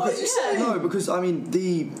sure. No, because I mean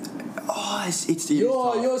it's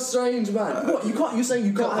You're strange, man. What? You're saying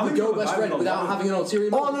you can't have a girl best friend without having an ulterior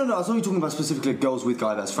Oh motive? no, I was only talking about specifically girls with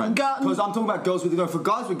guy best friends. Because I'm talking about girls with for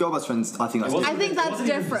guys with girl best friends. I think that's I think that's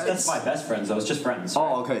different. That's my best friends. I was just friends.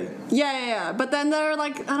 Oh, okay. Yeah. But then there are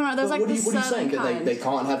like I don't know. There's like What are this you saying? certain That kind. they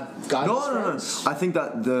can't have guy best No. friends? I think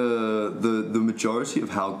that the majority of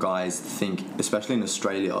how guys think, especially in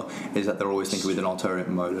Australia, is that they're always thinking with an ulterior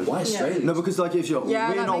motive. Why Australia? No, because like if you're Yeah,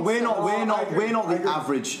 we're that not makes we're not sense. we're not I we're not agree. the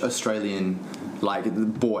average Australian like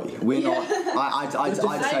boy. We're not. I'd say I agree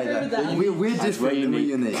with that that. we're different. very We're unique.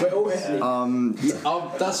 unique. We're always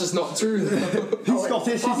That's just not true. He's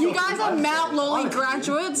Scottish. You guys are Mount Lawley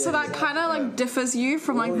graduates, so that kind of like differs you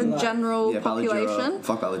from like the general population.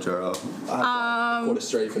 Fuck Ballajura. Called it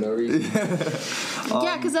straight for no reason.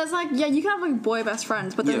 Yeah, because there's like you can have like boy best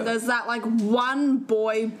friends, but then Yeah. there's that like one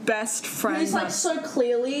boy best friend. He's like so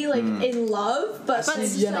clearly like in love, but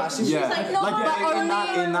she's Yeah, no, like, she's- she's Yeah, like no, like but in only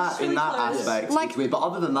that really close. aspect, Like- it's weird. But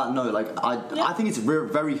other than that, no. Like I think it's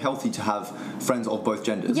very healthy to have friends of both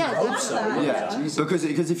genders. Yeah, Yeah, because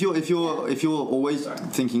if you're always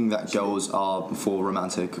thinking that girls are for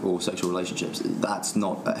romantic or sexual relationships, that's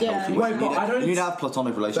not a Yeah. healthy Wait, way. but I don't- You need to have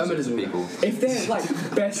platonic relationships with people. if they're like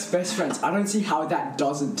best friends, I don't see how that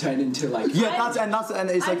doesn't turn into like Yeah, that's and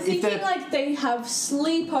it's I'm like if thinking they're like they have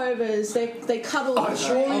sleepovers, they cuddle.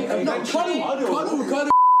 surely Cuddle.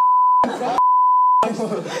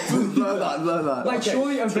 learn that. like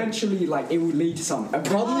surely eventually like it will lead to something.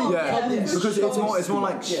 Oh, Yeah, yeah. because it's more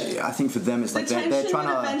like I think for them it's The like tension they're trying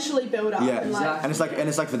would to. eventually build up. Yeah, and, like, and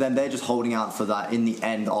it's like for them they're just holding out for that. In the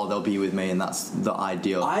end, they'll be with me, and that's the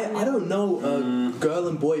ideal. I don't know a girl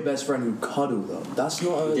and boy best friend who cuddle though. That's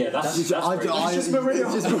not a... Yeah, that's It's just Maria.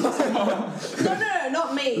 No,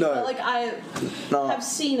 not me. No. But like I have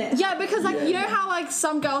seen it. Yeah, because like you know how like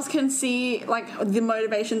some girls can see like the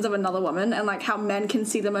motivations of another woman, and like how men can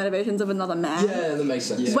see the motivations of another man. Yeah, that makes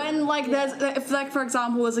sense. When like there's if like for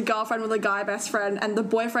example there's a girlfriend with a guy best friend and the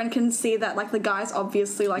boyfriend can see that like the guy's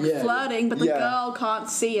obviously like Yeah. flirting but the Yeah. girl can't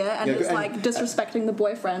see it and Yeah, it's and- like disrespecting the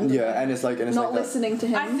boyfriend. Yeah, and it's not like that. listening to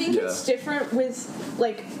him. I think it's different with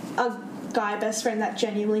like a guy best friend that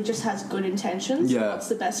genuinely just has good intentions, Yeah. wants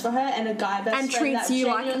the best for her, and a guy best And friend treats that you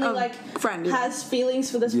like genuinely a friend, yeah. has feelings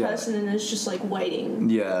for this Yeah. person and is just like waiting.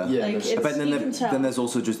 Yeah. Yeah, Like, that's- it's, But then, you can tell. then there's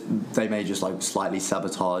also just they may just like slightly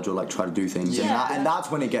sabotage or like try to do things, Yeah. and that's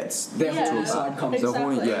when it gets Their Yeah. horny side comes the out.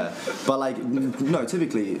 horny, Exactly. yeah. But like no,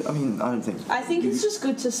 typically, I mean, I don't think. I think it's just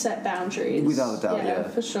good to set boundaries. Without a doubt, yeah.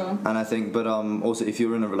 for sure. And I think, but also if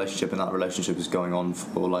you're in a relationship and that relationship is going on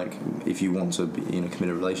for like, if you want to be in a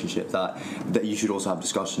committed relationship, that you should also have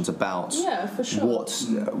discussions about Yeah, for sure.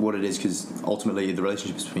 what it is, because ultimately the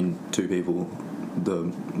relationship is between two people. The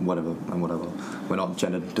whatever and whatever, we're not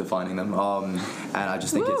gender defining them. And I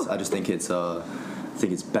just think I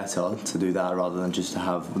think it's better to do that rather than just to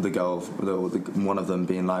have the girl, one of them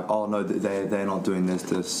being like, oh no, they're not doing this,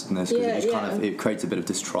 and this, because it just kind of it creates a bit of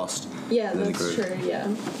distrust. Yeah, within the that's group. true. Yeah,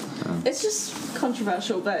 it's just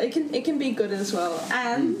controversial, but it can be good as well.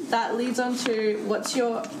 And that leads on to what's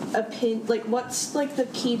your opinion? Like, what's like the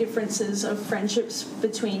key differences of friendships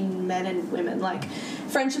between men and women? Like,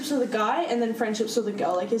 friendships with a guy and then friendships with a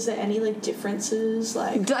girl. Like, is there any like differences?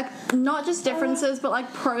 Like not just differences, but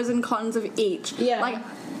like pros and cons of each. Yeah. Like,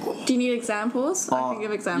 do you need examples? I can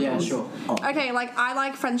give examples. Yeah, sure. Okay, like I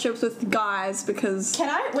like friendships with guys because Can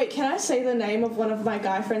I say the name of one of my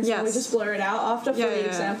guy friends and we Yes. just blur it out after for Yeah, the yeah.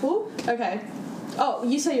 example? Okay. Oh,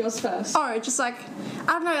 you say yours first. just like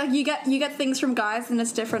I don't know, like you get things from guys and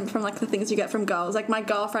it's different from like the things you get from girls. Like my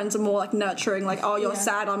girlfriends are more like nurturing, like oh you're Yeah.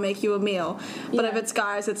 sad, I'll make you a meal. But if Yeah. it's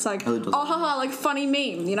guys, it's like Oh, it doesn't. oh haha, like funny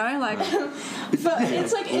meme, you know, like But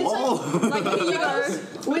it's like here you go.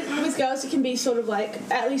 With girls, it can be sort of like,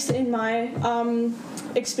 at least in my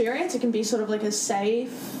experience, it can be sort of like a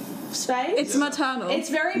safe space. it's maternal. It's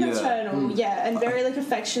very Yeah. maternal, yeah, and very like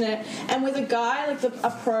affectionate. And with a guy, like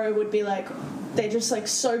a pro would be like, they're just like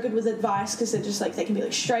so good with advice because they're just like they can be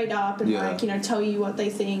like straight up and Yeah. like, you know, tell you what they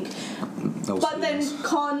think. Also, But then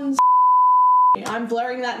cons. I'm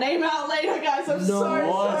blurring that name out later, guys. I'm so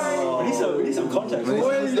sorry. We need some context. No,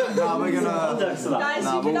 we're gonna. Context to that. Guys,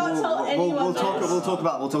 you cannot tell anyone We'll this.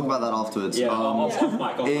 talk about that afterwards. Yeah, off mic.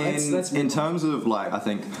 Off mic. In terms of like, I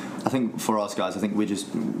think for us guys, I think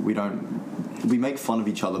we make fun of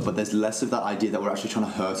each other, but there's less of that idea that we're actually trying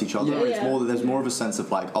to hurt each other. Yeah. It's more there's more of a sense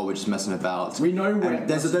of like, oh, we're just messing about. We know when. And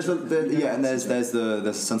there's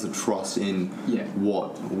a sense of trust in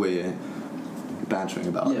what we're bantering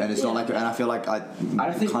about, Yeah. and it's not like, and I feel like I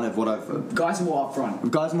think kind of what I've. Guys are more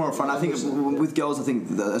upfront. Guys are more upfront. I think with girls, I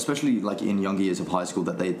think especially like in younger years of high school,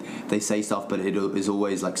 that they say stuff, but it is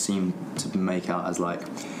always like seem to make out as like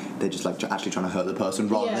they're just like actually trying to hurt the person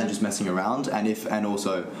rather than just messing around. And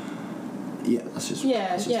also, yeah, that's just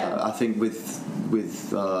I think with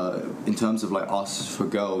in terms of like us for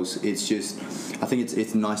girls, it's just I think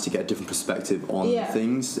it's nice to get a different perspective on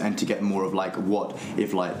things and to get more of like what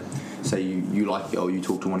if like. Say you like it or you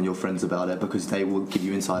talk to one of your friends about it, because they will give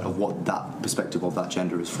you insight of what that perspective of that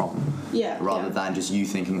gender is from. Rather than just you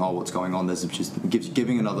thinking, oh, what's going on. There's just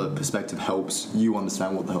giving another perspective helps you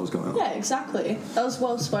understand what the hell's going on. Yeah, exactly. That was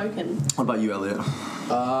well spoken. What about you, Elliot?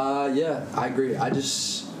 Yeah, I agree. I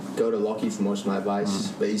just go to Lachie for most of my advice,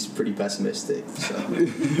 but he's pretty pessimistic. So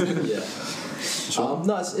yeah.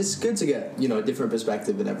 No, it's good to get a different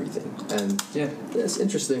perspective and everything, and it's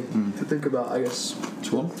interesting to think about, I guess.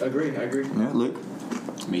 Sean? I agree. Yeah, Luke?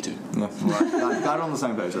 Me too. Yeah, right. They're on the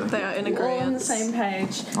same page, they are in We're all on the agreement. same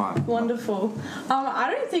page. Alright. Wonderful.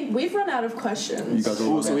 I don't think we've run out of questions. You guys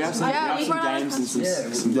all Also, we have some, Yeah, we have some we've run out of games and some.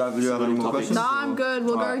 questions. some Do you have any more topics. questions? Nah, I'm good.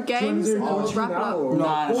 We'll go games and we'll wrap it up.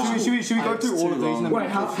 No, Should we go through all of these? And then Wait,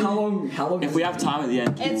 how long? if we have time at the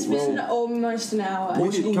end, It's been almost an hour.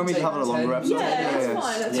 Can we have it a longer episode? Yeah, that's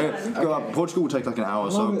fine. That's fine. Go, Portugal will take like an hour,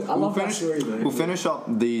 I so love that story, though. we'll finish up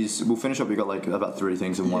these. We'll finish up. We got like about 3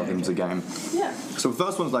 things, and one of them's a game. Yeah. So the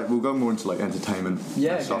first one's like we'll go more into like entertainment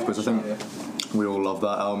and stuff, because I think we all love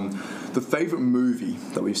that. The favourite movie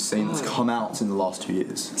that we've seen that's come out in the last 2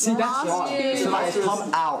 years. See, that's Last year. So like it's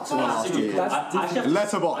come out in the last 2 years.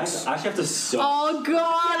 Letterboxd. I actually have to search. Oh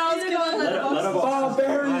god, I was gonna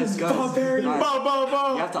Barbarians.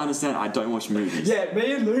 you have to understand, I don't watch movies. Yeah,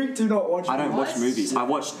 me and Luke do not watch. I don't watch What? movies. I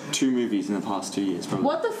watched 2 movies in the past 2 years, probably.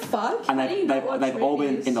 What the fuck? And How do you not watch they've all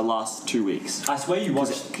been movies? in the last 2 weeks. I swear you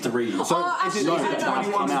watched 3. So Oh, is it actually, is it I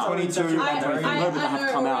know. 21 to 22? I No, but that have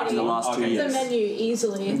know come out in the already. last 2 Okay. The years. menu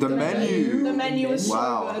easily. The menu. The menu was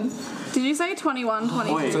Wow. so good. Did you say 21,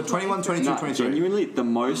 22? Wait. So 21, 22, No, 23. genuinely, the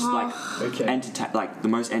most Okay. the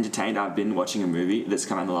most entertained I've been watching a movie that's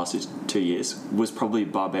come out in the last 2 years was probably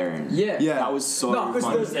Barbarian. Yeah. Yeah. That was so No, fun.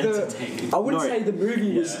 because entertaining. I wouldn't No, say the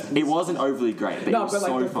movie was. It wasn't overly great, but No, it was but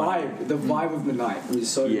like so the fun. the vibe of the night was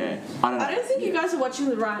so. Yeah, I don't know. I don't think you guys are watching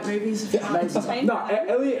the right movies if you're not entertained. No,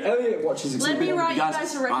 Elliot watches it. Let me write you Guys,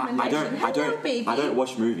 guys a I recommendation. Hello, baby. I don't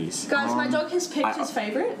watch movies. Guys, my dog has picked his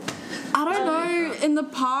favourite. I don't know, in the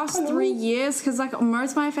past 3 years, because like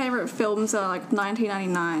most of my favourite films are like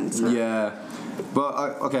 1999. So. Yeah. But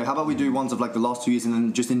okay, how about we do ones of like the last 2 years and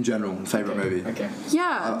then just in general favorite movie. Okay.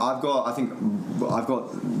 Yeah. I've got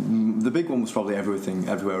the big one was probably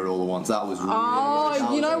Everywhere All at Once. That was really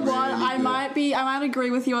Oh, you know really what? I good. might agree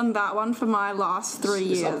with you on that one for my last 3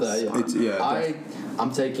 years. It's up there, yeah. It's- yeah,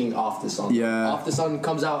 I'm taking After Sun. Yeah. After Sun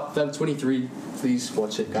comes out Feb 23. Please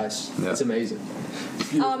watch it, guys. Yeah. It's amazing.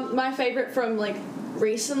 My favourite from like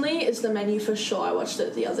recently is The Menu for sure. I watched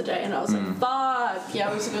it the other day and I was like, fuck, yeah,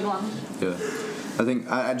 it was a good one. Yeah. I think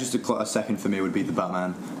just a second for me would be the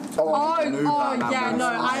Batman. Oh, The new Batman yeah, was- no,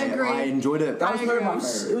 I agree. I enjoyed it. That was I probably my agree.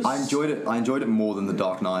 favorite. I enjoyed it more than The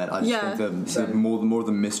Dark Knight. I just Yeah. think the Same. more of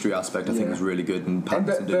the mystery aspect I think Yeah. was really good and And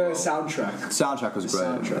Pattinson the did well. soundtrack. Soundtrack was great.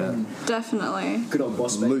 Soundtrack. Definitely. Good old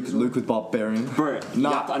boss Luke, baby as well. Luke with Barbarian. Bro, you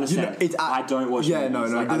have to understand. I don't watch Yeah, no.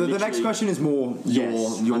 movies. Like, I the next literally- question is more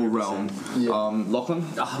Yes, your 100%. realm. Yeah. Lachlan?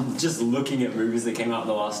 I'm just looking at movies that came out in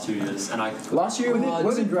the last 2 years, and I Last year, When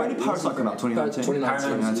wasn't did great. Parasite come out? 2019?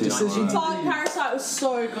 2019. Decision to Fuck, Parasite was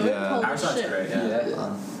so good. Yeah. Holy Parasite's shit. great. Yeah.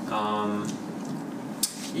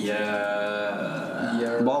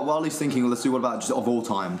 Yeah. While he's thinking, let's do what about just of all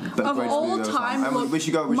time? The Of greatest all movie of time, And look, we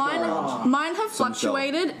should go around. mine have Some show.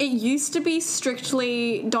 fluctuated. It used to be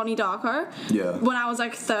strictly Donnie Darko. Yeah. When I was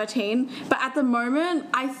like 13, but at the moment,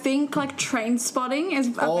 I think like Train Spotting is.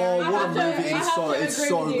 Oh, what a have to- movie! I have to It's agree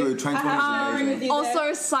so with you. good. Train I have to Spotting agree is with amazing. you.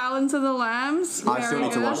 Also, Silence of the Lambs. I still very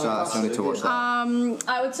need to good. watch that. I still need to watch that.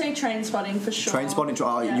 I would say Train Spotting for sure. Train Spotting.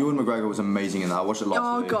 Yeah. Ewan McGregor was amazing in that. I watched it last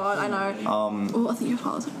Oh week. god, I know. Oh, I think you're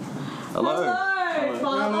father. Hello. Hello,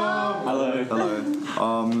 Father. Hello.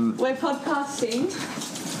 Hello. We're podcasting.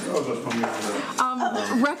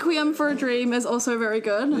 Requiem for a Dream is also very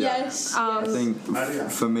good. Yes. I think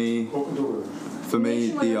for me, the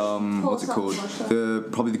what's it called?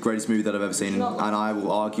 Probably the greatest movie that I've ever seen, and I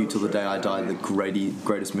will argue till the day I die, the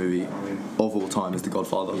greatest movie of all time is The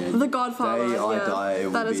Godfather. The Godfather. Day I yeah. die,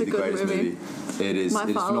 it That will is be a the good greatest movie. It is. My It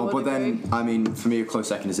is father phenomenal. would But then, agree. I mean, for me, a close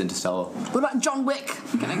second is Interstellar. What about John Wick?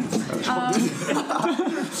 I'm kidding.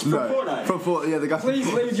 No, from Fortnite. Yeah, the guy.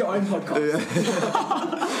 Please leave your own podcast.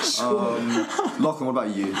 Lachlan, what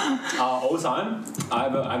about you? All time, I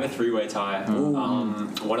have a three-way tie.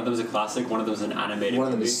 One of them is a classic. One of them is an animated One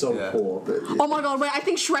of them movie. is so Yeah. poor, but yeah. Oh my god, wait, I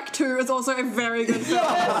think Shrek 2 is also a very good film.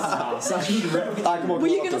 Come Were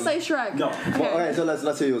you gonna say Shrek? No. Okay, so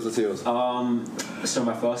let's hear yours. Let's hear yours. So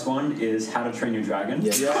my first one is How to Train Your Dragon.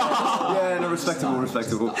 Yeah, no,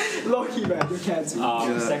 respectable. Lucky man, you can't see.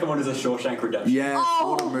 The second one is A Shawshank Redemption. Yeah,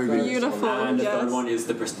 what a Oh, movie. beautiful. And the yes. third one is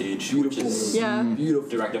The Prestige, which is Yeah. Beautiful.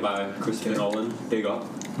 directed by Christopher Nolan. Big up.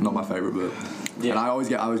 Not my favorite, but Yeah. and I always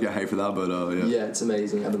get hate for that, but yeah. Yeah, it's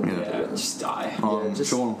amazing. I don't know. Yeah, just die. Yeah, just-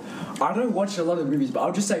 Sean. I don't watch a lot of movies, but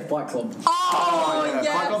I'll just say Fight Club. Oh, yeah,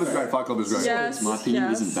 yes. Fight Club is great. Fight Club is great. Yes. My opinion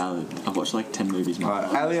yes. isn't valid. I've watched like 10 movies now.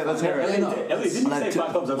 Alright, Elliot, let's hear it. Elliot, didn't you say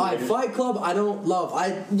Fight Club's Alright, overrated? Fight Club, I don't love.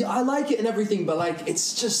 I like it and everything, but like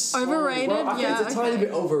it's just so, Overrated? well, I think Yeah, it's a tiny okay.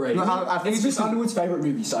 bit overrated. No, I think It's just Underwood's favourite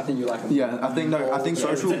movie, so I think you like him. Yeah, I think I think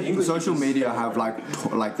it's an English social movie. media have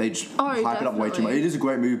like they just Oh, hype it up way too much. definitely. It is a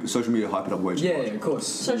great movie, but social media hype it up way too Yeah, much. yeah, of course.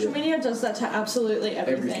 Social media does that to absolutely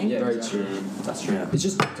everything. Yeah, Very exactly. true. That's true. It's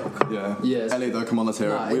just TikTok. Yeah. Yes. Elliot, though, come on, let's hear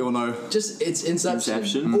Nah, it. We all know. Just it's Inception,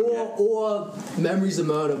 Inception? or Memories of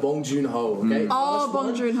Murder, Bong Joon-ho. Okay. Oh, First Bong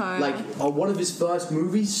one, Joon-ho. Like one of his first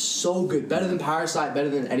movies, so good, better than Parasite, better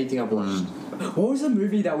than anything I've watched. What was the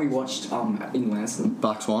movie that we watched in Lansing?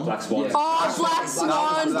 Black Swan. Black Swan. Yeah. Oh, Black Swan,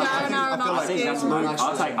 I feel Darren like I think that's Aronofsky. Luke. Luke.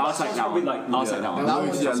 I'll take that one. I'll take that one. That Luke,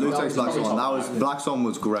 was- yeah, Luke that takes was Black Swan. probably Black Swan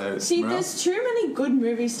was great. See, Remember? there's too many good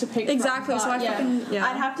movies to pick Exactly, from. so I but fucking- yeah.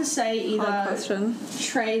 I'd have to say Hard either question.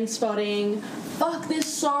 Train Spotting. Fuck, there's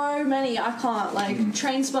so many. I can't. Like,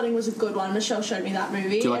 Train Spotting was a good one. Michelle showed me that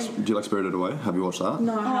movie. Do you and- like Spirited Away? Have you watched that?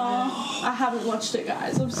 No, I haven't watched it,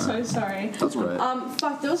 guys. I'm so sorry. That's great.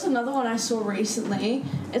 Fuck, there was another one I saw recently.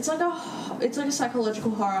 It's like a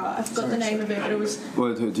psychological horror. I forgot the name of it, but it was.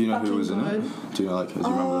 Well, do you know who was in fucking it? Do you know, like, do you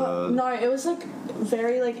remember? No, it was like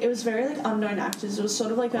very like, it was very like unknown actors. It was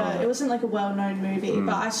sort of like it wasn't like a well-known movie,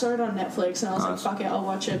 but I saw it on Netflix and I was like, fuck it, I'll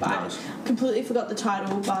watch it. But I completely forgot the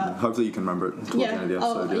title. But hopefully you can remember it. towards the end of the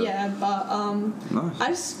episode, I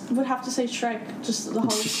just would have to say Shrek, just the whole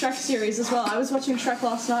Shrek series as well. I was watching Shrek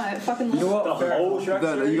last night. I fucking loved The whole Shrek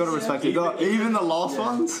No, series. you gotta respect it. You got even the last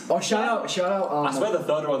ones. Oh, shout out. I swear the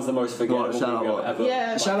third one's the most forgettable Shout out movie what? ever.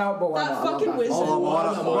 Yeah, Shout out Moana. that I love fucking that wizard. film.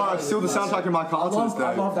 Bro, still the soundtrack in my car to this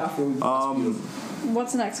I love day. that film.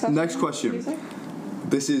 What's the next question? Next question.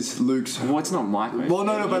 This is Luke's. Well, it's not my question. Well,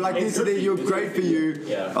 no, but like this is you're great for you.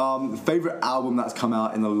 Yeah. Favorite album that's come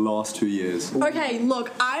out in the last 2 years. Okay,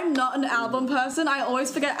 look, I'm not an album person. I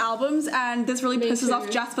always forget albums, and this really pisses too. off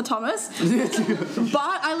Jasper Thomas.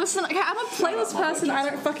 But I listen. Okay, I'm a playlist person. I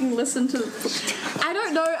don't fucking listen to. I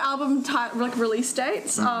don't know album like release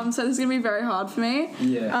dates. So this is gonna be very hard for me.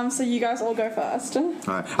 Yeah. So you guys all go first.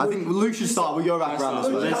 Alright, I think Luke should start. We go back around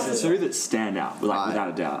this way. There's two that stand out, like, without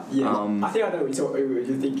a doubt. Yeah. I think I know what you're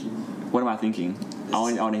thinking. What am I thinking? I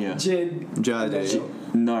want to hear.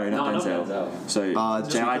 JID. No, not not Denzel. Denzel. So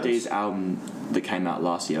JID's album that came out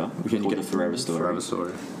last year called The Forever Story. Forever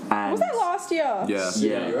Story. And Was that last year? Yeah.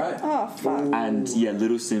 Yeah, you're right. Oh fuck. And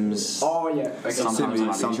Little Sims. Oh yeah. Sometimes might be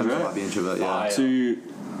Sometimes I introvert. might be introvert. Yeah. To,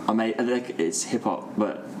 like, it's hip hop,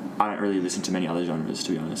 but I don't really listen to many other genres,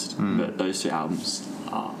 to be honest. But those two albums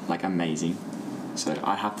are like amazing. So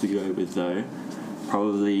I have to go with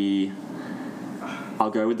probably. I'll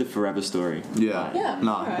go with The Forever Story. Yeah. Yeah,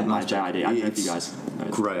 No. alright. By JID. I don't know if It's you guys know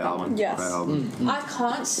Great that album. one. Yes. Great album. I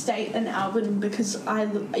can't state an album because like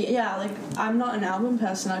I'm not an album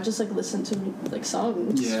person. I just like listen to like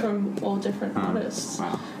songs from all different artists.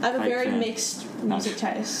 Wow. I have a Fake very fan. mixed music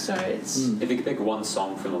taste, so it's If you could pick one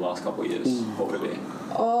song from the last couple of years, what would it be?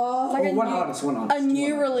 Like One artist. a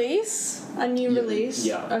new release. a new release.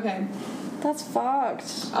 Yeah. Okay. That's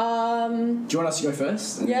fucked. Do you want us to go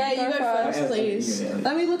first? Yeah, you go first, Okay, please. yeah.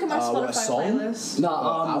 Let me look at my What, a Spotify song? playlist. No,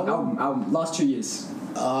 album? last 2 years.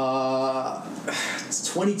 It's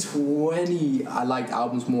 2020. I liked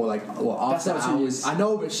albums more like That's after not 2 hours. years. I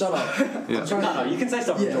know, but shut up. Yeah. I'm trying No, you can say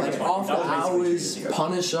stuff from Yeah, like 2020. after That was basically 2 hours, years ago.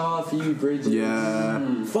 Punisher, Phoebe Bridges.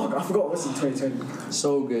 Yeah. Fuck, I forgot what's in 2020.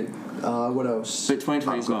 So good. What else? But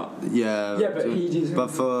 2020 is not. Yeah. Yeah, but he did. But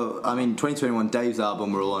for 2021, Dave's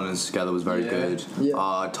album "We're All On This Together" was very good.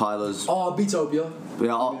 Yeah. Tyler's. Oh, Beatopia.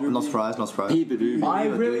 Yeah. Not surprised. He-ba-doo. I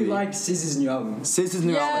really Baby. like SZA's new album. SZA's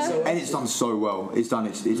new Yeah. album, and it's done so well. It's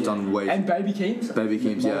done way. And Baby Keems. Baby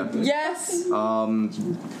Keeps, yeah. Yes.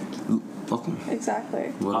 Lachie. Exactly.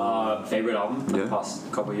 What? Favorite album for Yeah. the past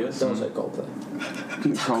couple of years? Don't say Coldplay.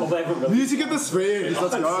 Coldplay have a really Music of the Spheres.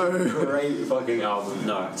 Let's go. great fucking album.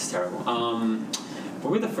 No, it's terrible.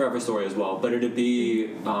 Probably The Forever Story as well, but it'd be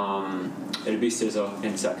SZA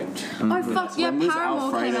in second. Oh fuck yeah, When was Paramore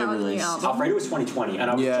came Alfredo out with a new released? album. Alfredo was 2020, and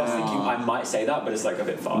I was Yeah. just thinking I might say that, but it's like a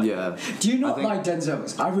bit far. Yeah. Do you not I think- like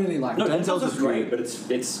Denzel's? I really like No, it. Denzel's Denzel's is great, good. but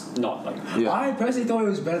it's not like. Yeah. I personally thought it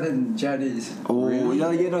was better than JD's. Oh,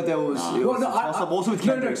 yeah, no, there was. It Well, was no, a toss-up. Also with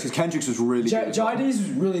no, Kendrick's, because Kendrick's was really good. JD's was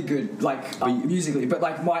really good, like musically, but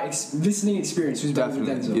like my listening experience was better than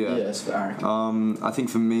Definitely, Denzel. yeah. Yes, for Eric. I think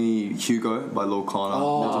for me, Hugo by Lil Connor.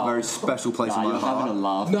 There's a very special place in Nah, my you're having a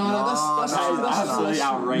heart. laugh. No, that's absolutely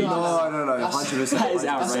outrageous. No, 100%. That is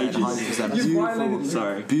outrageous. 100%. You've violated Beautiful, me.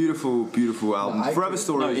 Sorry. beautiful album. No, I Forever agree.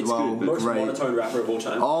 Story No, as it's well. good, but Most Great. monotone rapper of all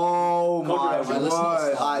time. Oh my Controversial.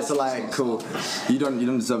 word! Alright, so like, cool. You don't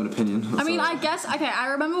deserve an opinion. I mean, So- I guess I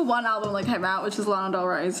remember one album that came out, which was Lana Del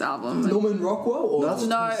Rey's album. Norman Rockwell? Or That's-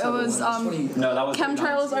 No, it was No, that was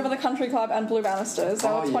Chemtrails Over the Country Club and Blue Banisters. They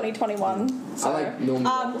were Oh, yeah. 2021. I So. like Norman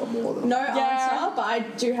Rockwell more though. No Yeah. answer, but I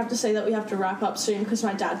do have to say that we have to wrap up soon because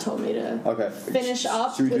my dad told me to Okay. finish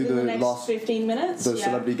up Should we do within the the next last 15 minutes. the Yeah.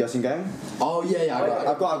 celebrity guessing game? Oh yeah,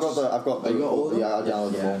 I've got You got all of them? yeah, I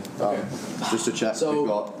downloaded them all. Just to check.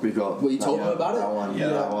 So, we've got. well, you told them about it? That one, yeah,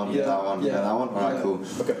 that one, Yeah. that one, Yeah. that one. Alright, Yeah. cool.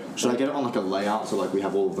 Okay. Should I get it on like a layout so like we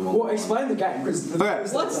have all of them on? Well, explain the game because. Okay.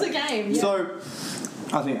 What's the game? Yeah. So,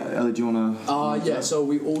 I think Ellie, do you wanna? Yeah, so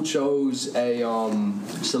we all chose a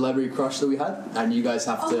celebrity crush that we had, and you guys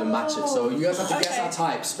have to match it. So you guys have to guess Okay. our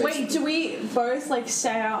types. Wait, basically. do we both like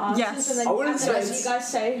say our answers Yes. and then I wouldn't and say then it's- you guys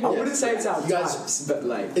say who? I wouldn't say it's our You guys- types, but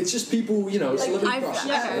like. It's just people, celebrity I've- crushes.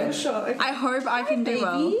 Yeah, sure. Okay. I hope I can do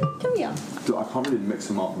well. Baby, come here. Dude, I can't really mix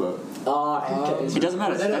them up, but Who cares? It doesn't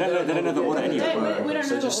matter. They don't know the order We anyway. don't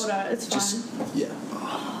So know just- the order. It's fine. Yeah.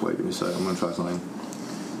 wait, give me a sec. I'm gonna try something.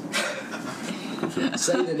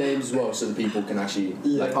 Say the names as well so the people can actually.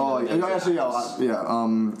 Like, Oh, actually, yeah.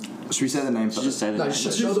 Should we say the name first? Just say the no, name.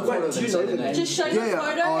 just show the photo and say the name. Just show the Yeah,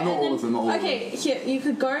 photo. oh, not and all then, of them, not all of them. Okay, here you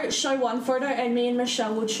could go show one photo, and me and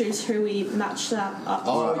Michelle will choose who we match that up.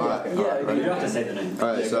 Oh, Alright, yeah. alright, You ready? don't have to say the name.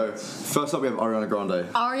 Alright, so first up we have Ariana Grande.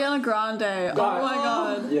 Ariana Grande. Oh my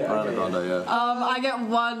god. Yeah. Ariana Okay. Grande, yeah. I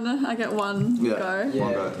get one Yeah. go. Yeah.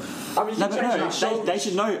 One go. I mean, you No, can but change no, that. they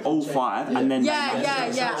should know all 5 and then.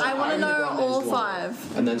 Yeah. I want to know Ariana all Grande's one.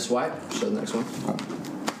 5. And then swipe. Show the next one.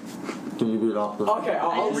 Can you read up? Okay,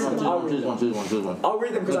 I'll read them. I'll read them. Choose one. I'll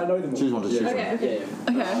read them because I know them all. Choose one. Just choose one. Okay.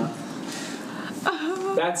 Okay.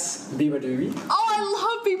 That's Biba Doobie. Oh, I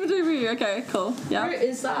love Biba Doobie. Okay, cool. Who Yeah.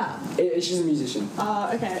 is that? She's a musician.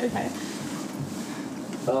 Okay.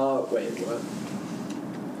 Wait, what?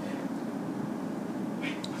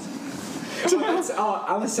 That's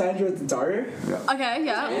Alessandra Daddario. Okay,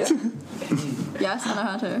 yeah. Yes, I know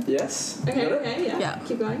how to. Yes. Okay, Got it? yeah. Yeah.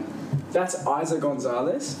 Keep going. That's Isa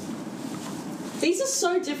Gonzalez. These are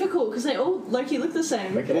so difficult because they all low-key look the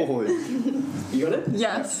same. Okay. Oh, You got it?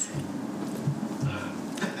 Yes.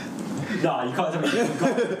 No, you can't tell me.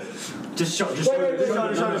 Just show. Just Wait, show.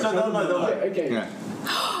 Okay. yeah.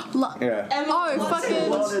 Yeah. Emma Oh, Watson. fucking.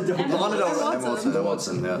 Emma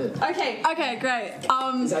Watson, yeah. Okay. Okay, great.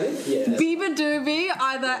 Is that it? Yeah. Biba Doobie,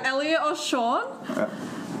 either Elliot or Sean.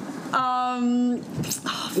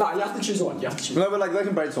 No, you have to choose one. You have to choose. No, but like they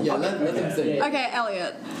can brainstorm. Yeah, let them think. Yeah. Okay,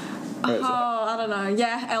 Elliot. Oh, I don't know.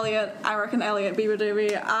 Yeah, Elliot. I reckon Elliot. Biba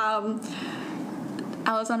Doobie.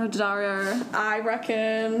 Alessandra Daddario. I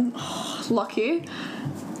reckon Lachie.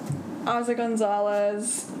 Isa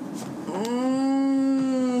Gonzalez.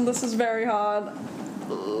 This is very hard.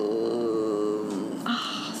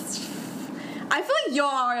 I feel like you're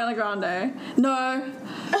Ariana Grande. No.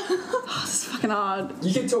 This is fucking hard.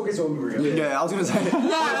 You can talk as well, Maria. Yeah, I was gonna say.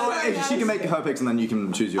 If she can make her picks and then you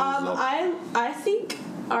can choose yours as well. I think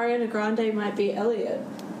Ariana Grande might be Elliot.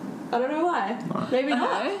 I don't know why. Maybe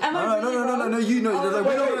not. Okay. Am I really wrong? No, you know. Like,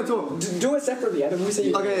 we're not gonna talk. Do it separately. Adam. We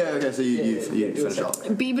say. Okay, yeah, okay. So you do it finish up.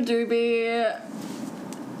 Biba Doobie.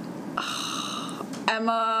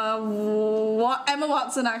 Emma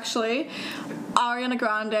Watson actually. Ariana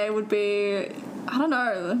Grande would be, I don't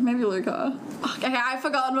know, maybe Luca. Okay, I've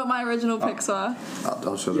forgotten what my original picks were.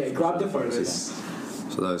 I'll show Yeah, grab the photos.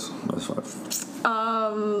 So those 5.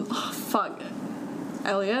 Fuck.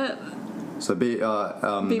 Elliot. So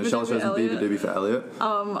Michelle's chosen Elliot. Biba Doobie for Elliot.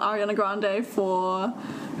 Ariana Grande for,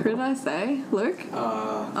 who did I say? Luke?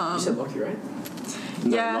 You said Lucky, right?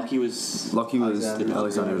 No, Yeah. Lachie was. Lucky was Alexandra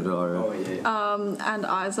Alexandra Daddario. Oh yeah. And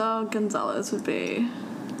Isa Gonzalez would be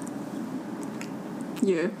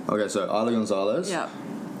you. Okay, so Isla Gonzalez, Yeah.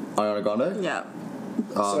 Ariana Grande, Yeah.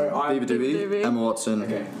 Biba Doobie, Doobie. Emma Watson,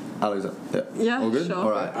 Okay. Alexandra. Yeah. Yeah, All good. sure. All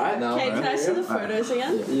right. Alright. Now, Okay, can I see the Alright. photos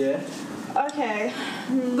again? Yeah. Okay.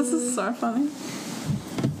 This is so funny.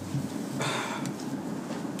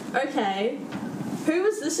 Okay. Who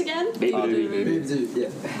was this again? Baby Doobie. Yeah.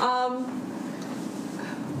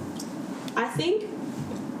 I think.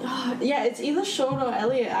 Yeah, it's either Sean or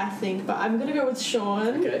Elliot, I think, but I'm gonna go with Sean.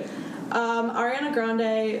 Okay. Ariana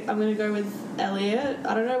Grande, I'm gonna go with Elliot.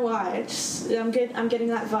 I don't know why. I'm getting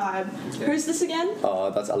that vibe. Okay. Who's this again?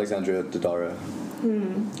 That's Alexandra Daddario.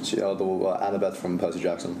 She the Annabeth from Percy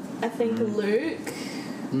Jackson. I think Luke.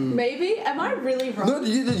 Maybe. Am I really wrong? No,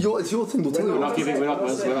 it's your thing. We'll tell you. We're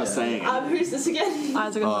not saying it. Who's this again?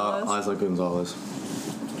 Isa Gonzalez. Isla Gonzalez.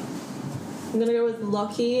 I'm gonna go with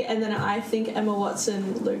Lachie, and then I think Emma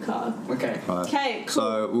Watson, Luca. Okay. Right. Okay, cool.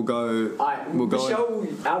 So we'll go. Alright. We'll go Michelle,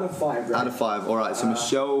 out of 5. Right? out of 5. All right. So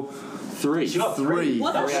Michelle, 3. She got 3.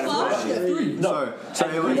 What the Three out of fuck? five. No. So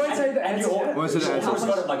it We was. won't say the And answer. you yet. What's the You answer? almost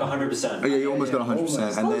got it like 100%. Oh yeah, you almost got 100%.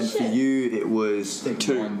 Almost. And Oh, then for shit. you, it was 2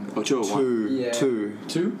 or 2 or 1. 2. Yeah. 2.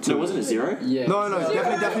 2? So wasn't it 0? Yeah. No,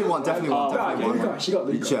 definitely one. Definitely one. Oh, Definitely Right, one. Luca. She got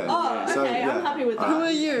Luca. Yeah. Oh, okay, So, I'm yeah. happy with that. Who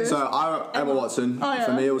are you? So Emma Watson. Oh, yeah.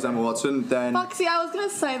 For me, it was Emma Watson. Then Fuck, see, I was gonna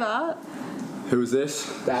say that. who was this?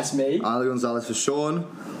 That's me. Isla Gonzalez for Sean.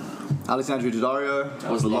 Alexandra Daddario.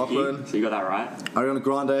 That was Lachlan. Lachie. So you got that right. Ariana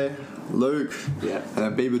Grande. Luke. Yeah.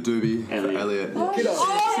 And then Biba Doobie for Elliot. Elliot. Good on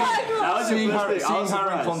Oh my god! That was Seeing your her, first pick. I seeing was her in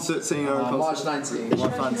surprised. concert, seeing her in March concert. 19th.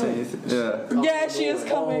 March 19th. Yeah. Yeah, she is Oh,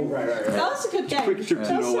 coming. right. That was a good game. Quick trip to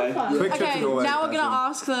That was so Norway. fun. Quick trip Okay, to Norway. now we're gonna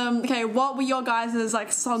ask them. Okay, what were your guys'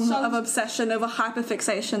 like song of obsession over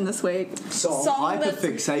hyperfixation this week? Song.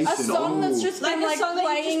 Hyperfixation. A song that's Ooh. just Like been a like song that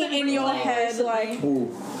you've playing just been in your replaying head, recently. like.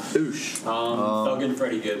 Oosh. Thug and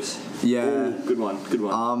Freddie Gibbs. Yeah. Ooh, good one. Good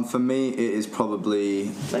one. For me, it is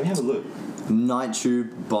probably. Let me have a look. Night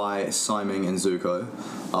Tube by Simon and Zuko,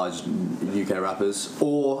 just UK rappers,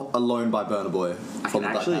 or Alone by Burna Boy. I can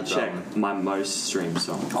actually check my most streamed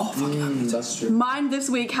song. Oh, fuck yeah. That's true. Mine this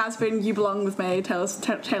week has been "You Belong with Me," Taylor's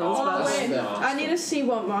Oh, verse. wait, I need to see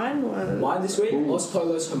what mine was. Mine this week, Los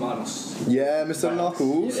Polos Hermanos. Yeah, Mr.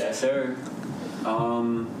 Knuckles. Yeah, so.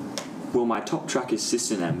 Well, my top track is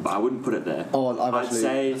System M, but I wouldn't put it there. Oh, I'd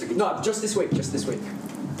say No, just this week.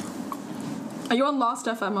 Are you on Last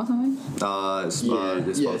FM or something? It's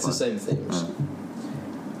It's the same thing.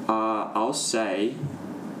 I'll say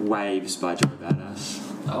Waves by Joey Badass.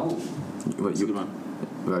 Oh. Wait, It's a good one.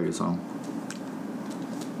 Very good song.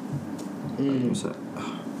 What do you say?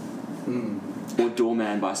 Or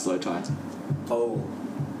Doorman by Slow Tide, Oh.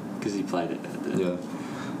 because he played it at the... Yeah.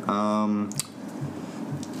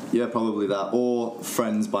 Yeah, probably that. Or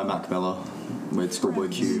Friends by Mac Miller with Schoolboy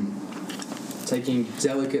Q. Taking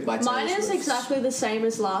Delicate by Taylor Mine is Swift. exactly the same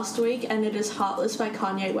as last week, and it is Heartless by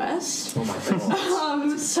Kanye West. Oh my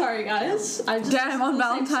god. Sorry guys. I just Damn, on the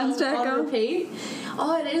same Valentine's song Day, on girl. repeat.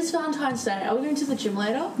 Oh, it is Valentine's Day. Are we going to the gym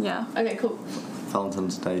later? Yeah. Okay, cool.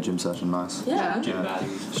 Valentine's Day gym session, nice. Yeah. Jim Value.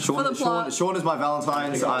 For the plot. Sean is my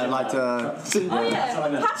Valentine's. I like to. Oh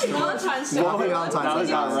yeah. Happy Valentine's Day. Happy everyone. Valentine's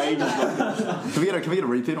Day. outrageous. Can we get a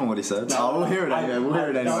repeat on what he said? Oh, we'll hear it anyway. We'll hear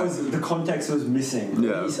it That anyway. was, the context was missing.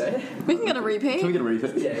 Yeah. You say? We can get a repeat. Can we get a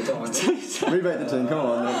repeat? Yeah, go on. Rebate the team, come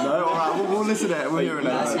on. No, alright, we'll listen to it. We'll hear it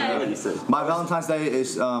anyway. Okay. My Valentine's Day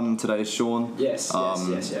is today is Sean. Yes.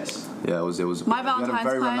 Yeah, it was. My we had a Valentine's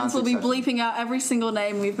very plans will romantic be session. bleeping out every single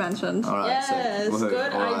name we've mentioned. Alright, Yes, so,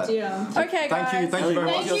 good idea. Okay, guys. Thank you very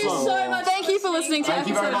much. Thank you so much. Thank you for listening to Thank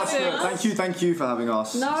you very much. episode 6. Thank you for having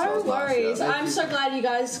us. No That was nice, worries. yeah. I'm so glad you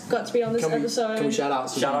guys got to be on this episode. Can we shout out?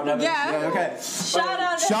 Shout out Nevin. Yeah. Yeah, okay. Shout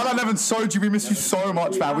out. Shout out Evan Soju, we miss you so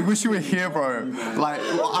much, man. We wish you were here, bro. Like,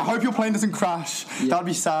 I hope your plane doesn't crash. That'd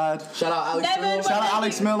be sad. Shout out Alex Nevin, Miller. Shout out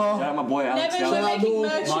Alex Miller. Shout out my boy Alex. Nevin, we're making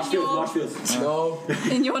merch in Marshfield. your... Marshfield. No.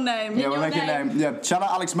 In your name. Yeah, we're your making a name. Yeah, shout out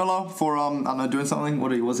Alex Miller for I don't know, doing something.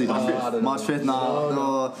 What was he doing? I don't know. March 5th.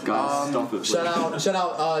 Nah. Guys, stop it. Shout out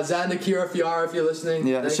Xander, Kira, Fiara, if you're listening.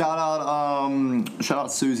 Yeah, Thank shout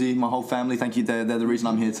out Susie, my whole family. Thank you. They're the reason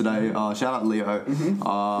I'm here today. Shout out Leo.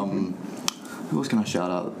 Who else can I shout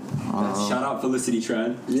out? Shout out Felicity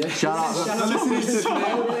Tran. Yeah. Shout out.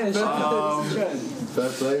 Fair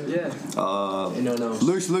play. Yeah. No.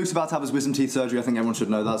 Luke's about to have his wisdom teeth surgery. I think everyone should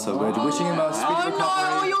know that. So we're wishing him a speedy Oh no,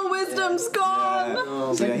 recovery. all your wisdom's gone.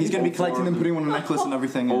 Yeah. So yeah, he's going to be collecting them, putting them on a necklace and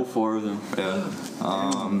everything. All 4 of them. Yeah.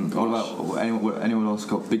 What about anyone else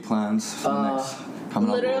got big plans for the next coming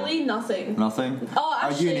up? Literally nothing. Nothing. Oh,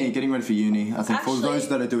 actually, uni, getting ready for uni. I think for Actually- those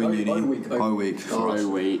that are doing uni, O week. For a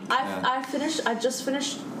week. I just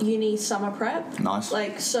finished uni summer prep. Nice.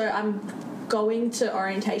 Like, so I'm going to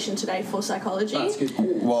orientation today for psychology. That's good.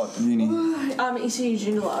 What uni? ECU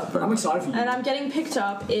Junior Lab. I'm excited for you. And I'm getting picked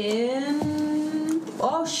up in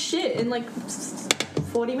in like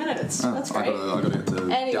 40 minutes. That's great. I gotta get to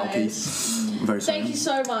Anyways, very soon. thank you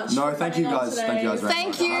so much. No, for thank you coming on guys. today. Thank you guys very Thank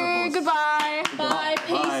much. you. Goodbye. Bye.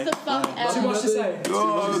 Peace the fuck out. Too much to say.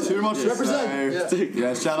 Oh, too much to Represent. say.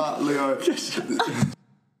 Yeah, shout out Leo.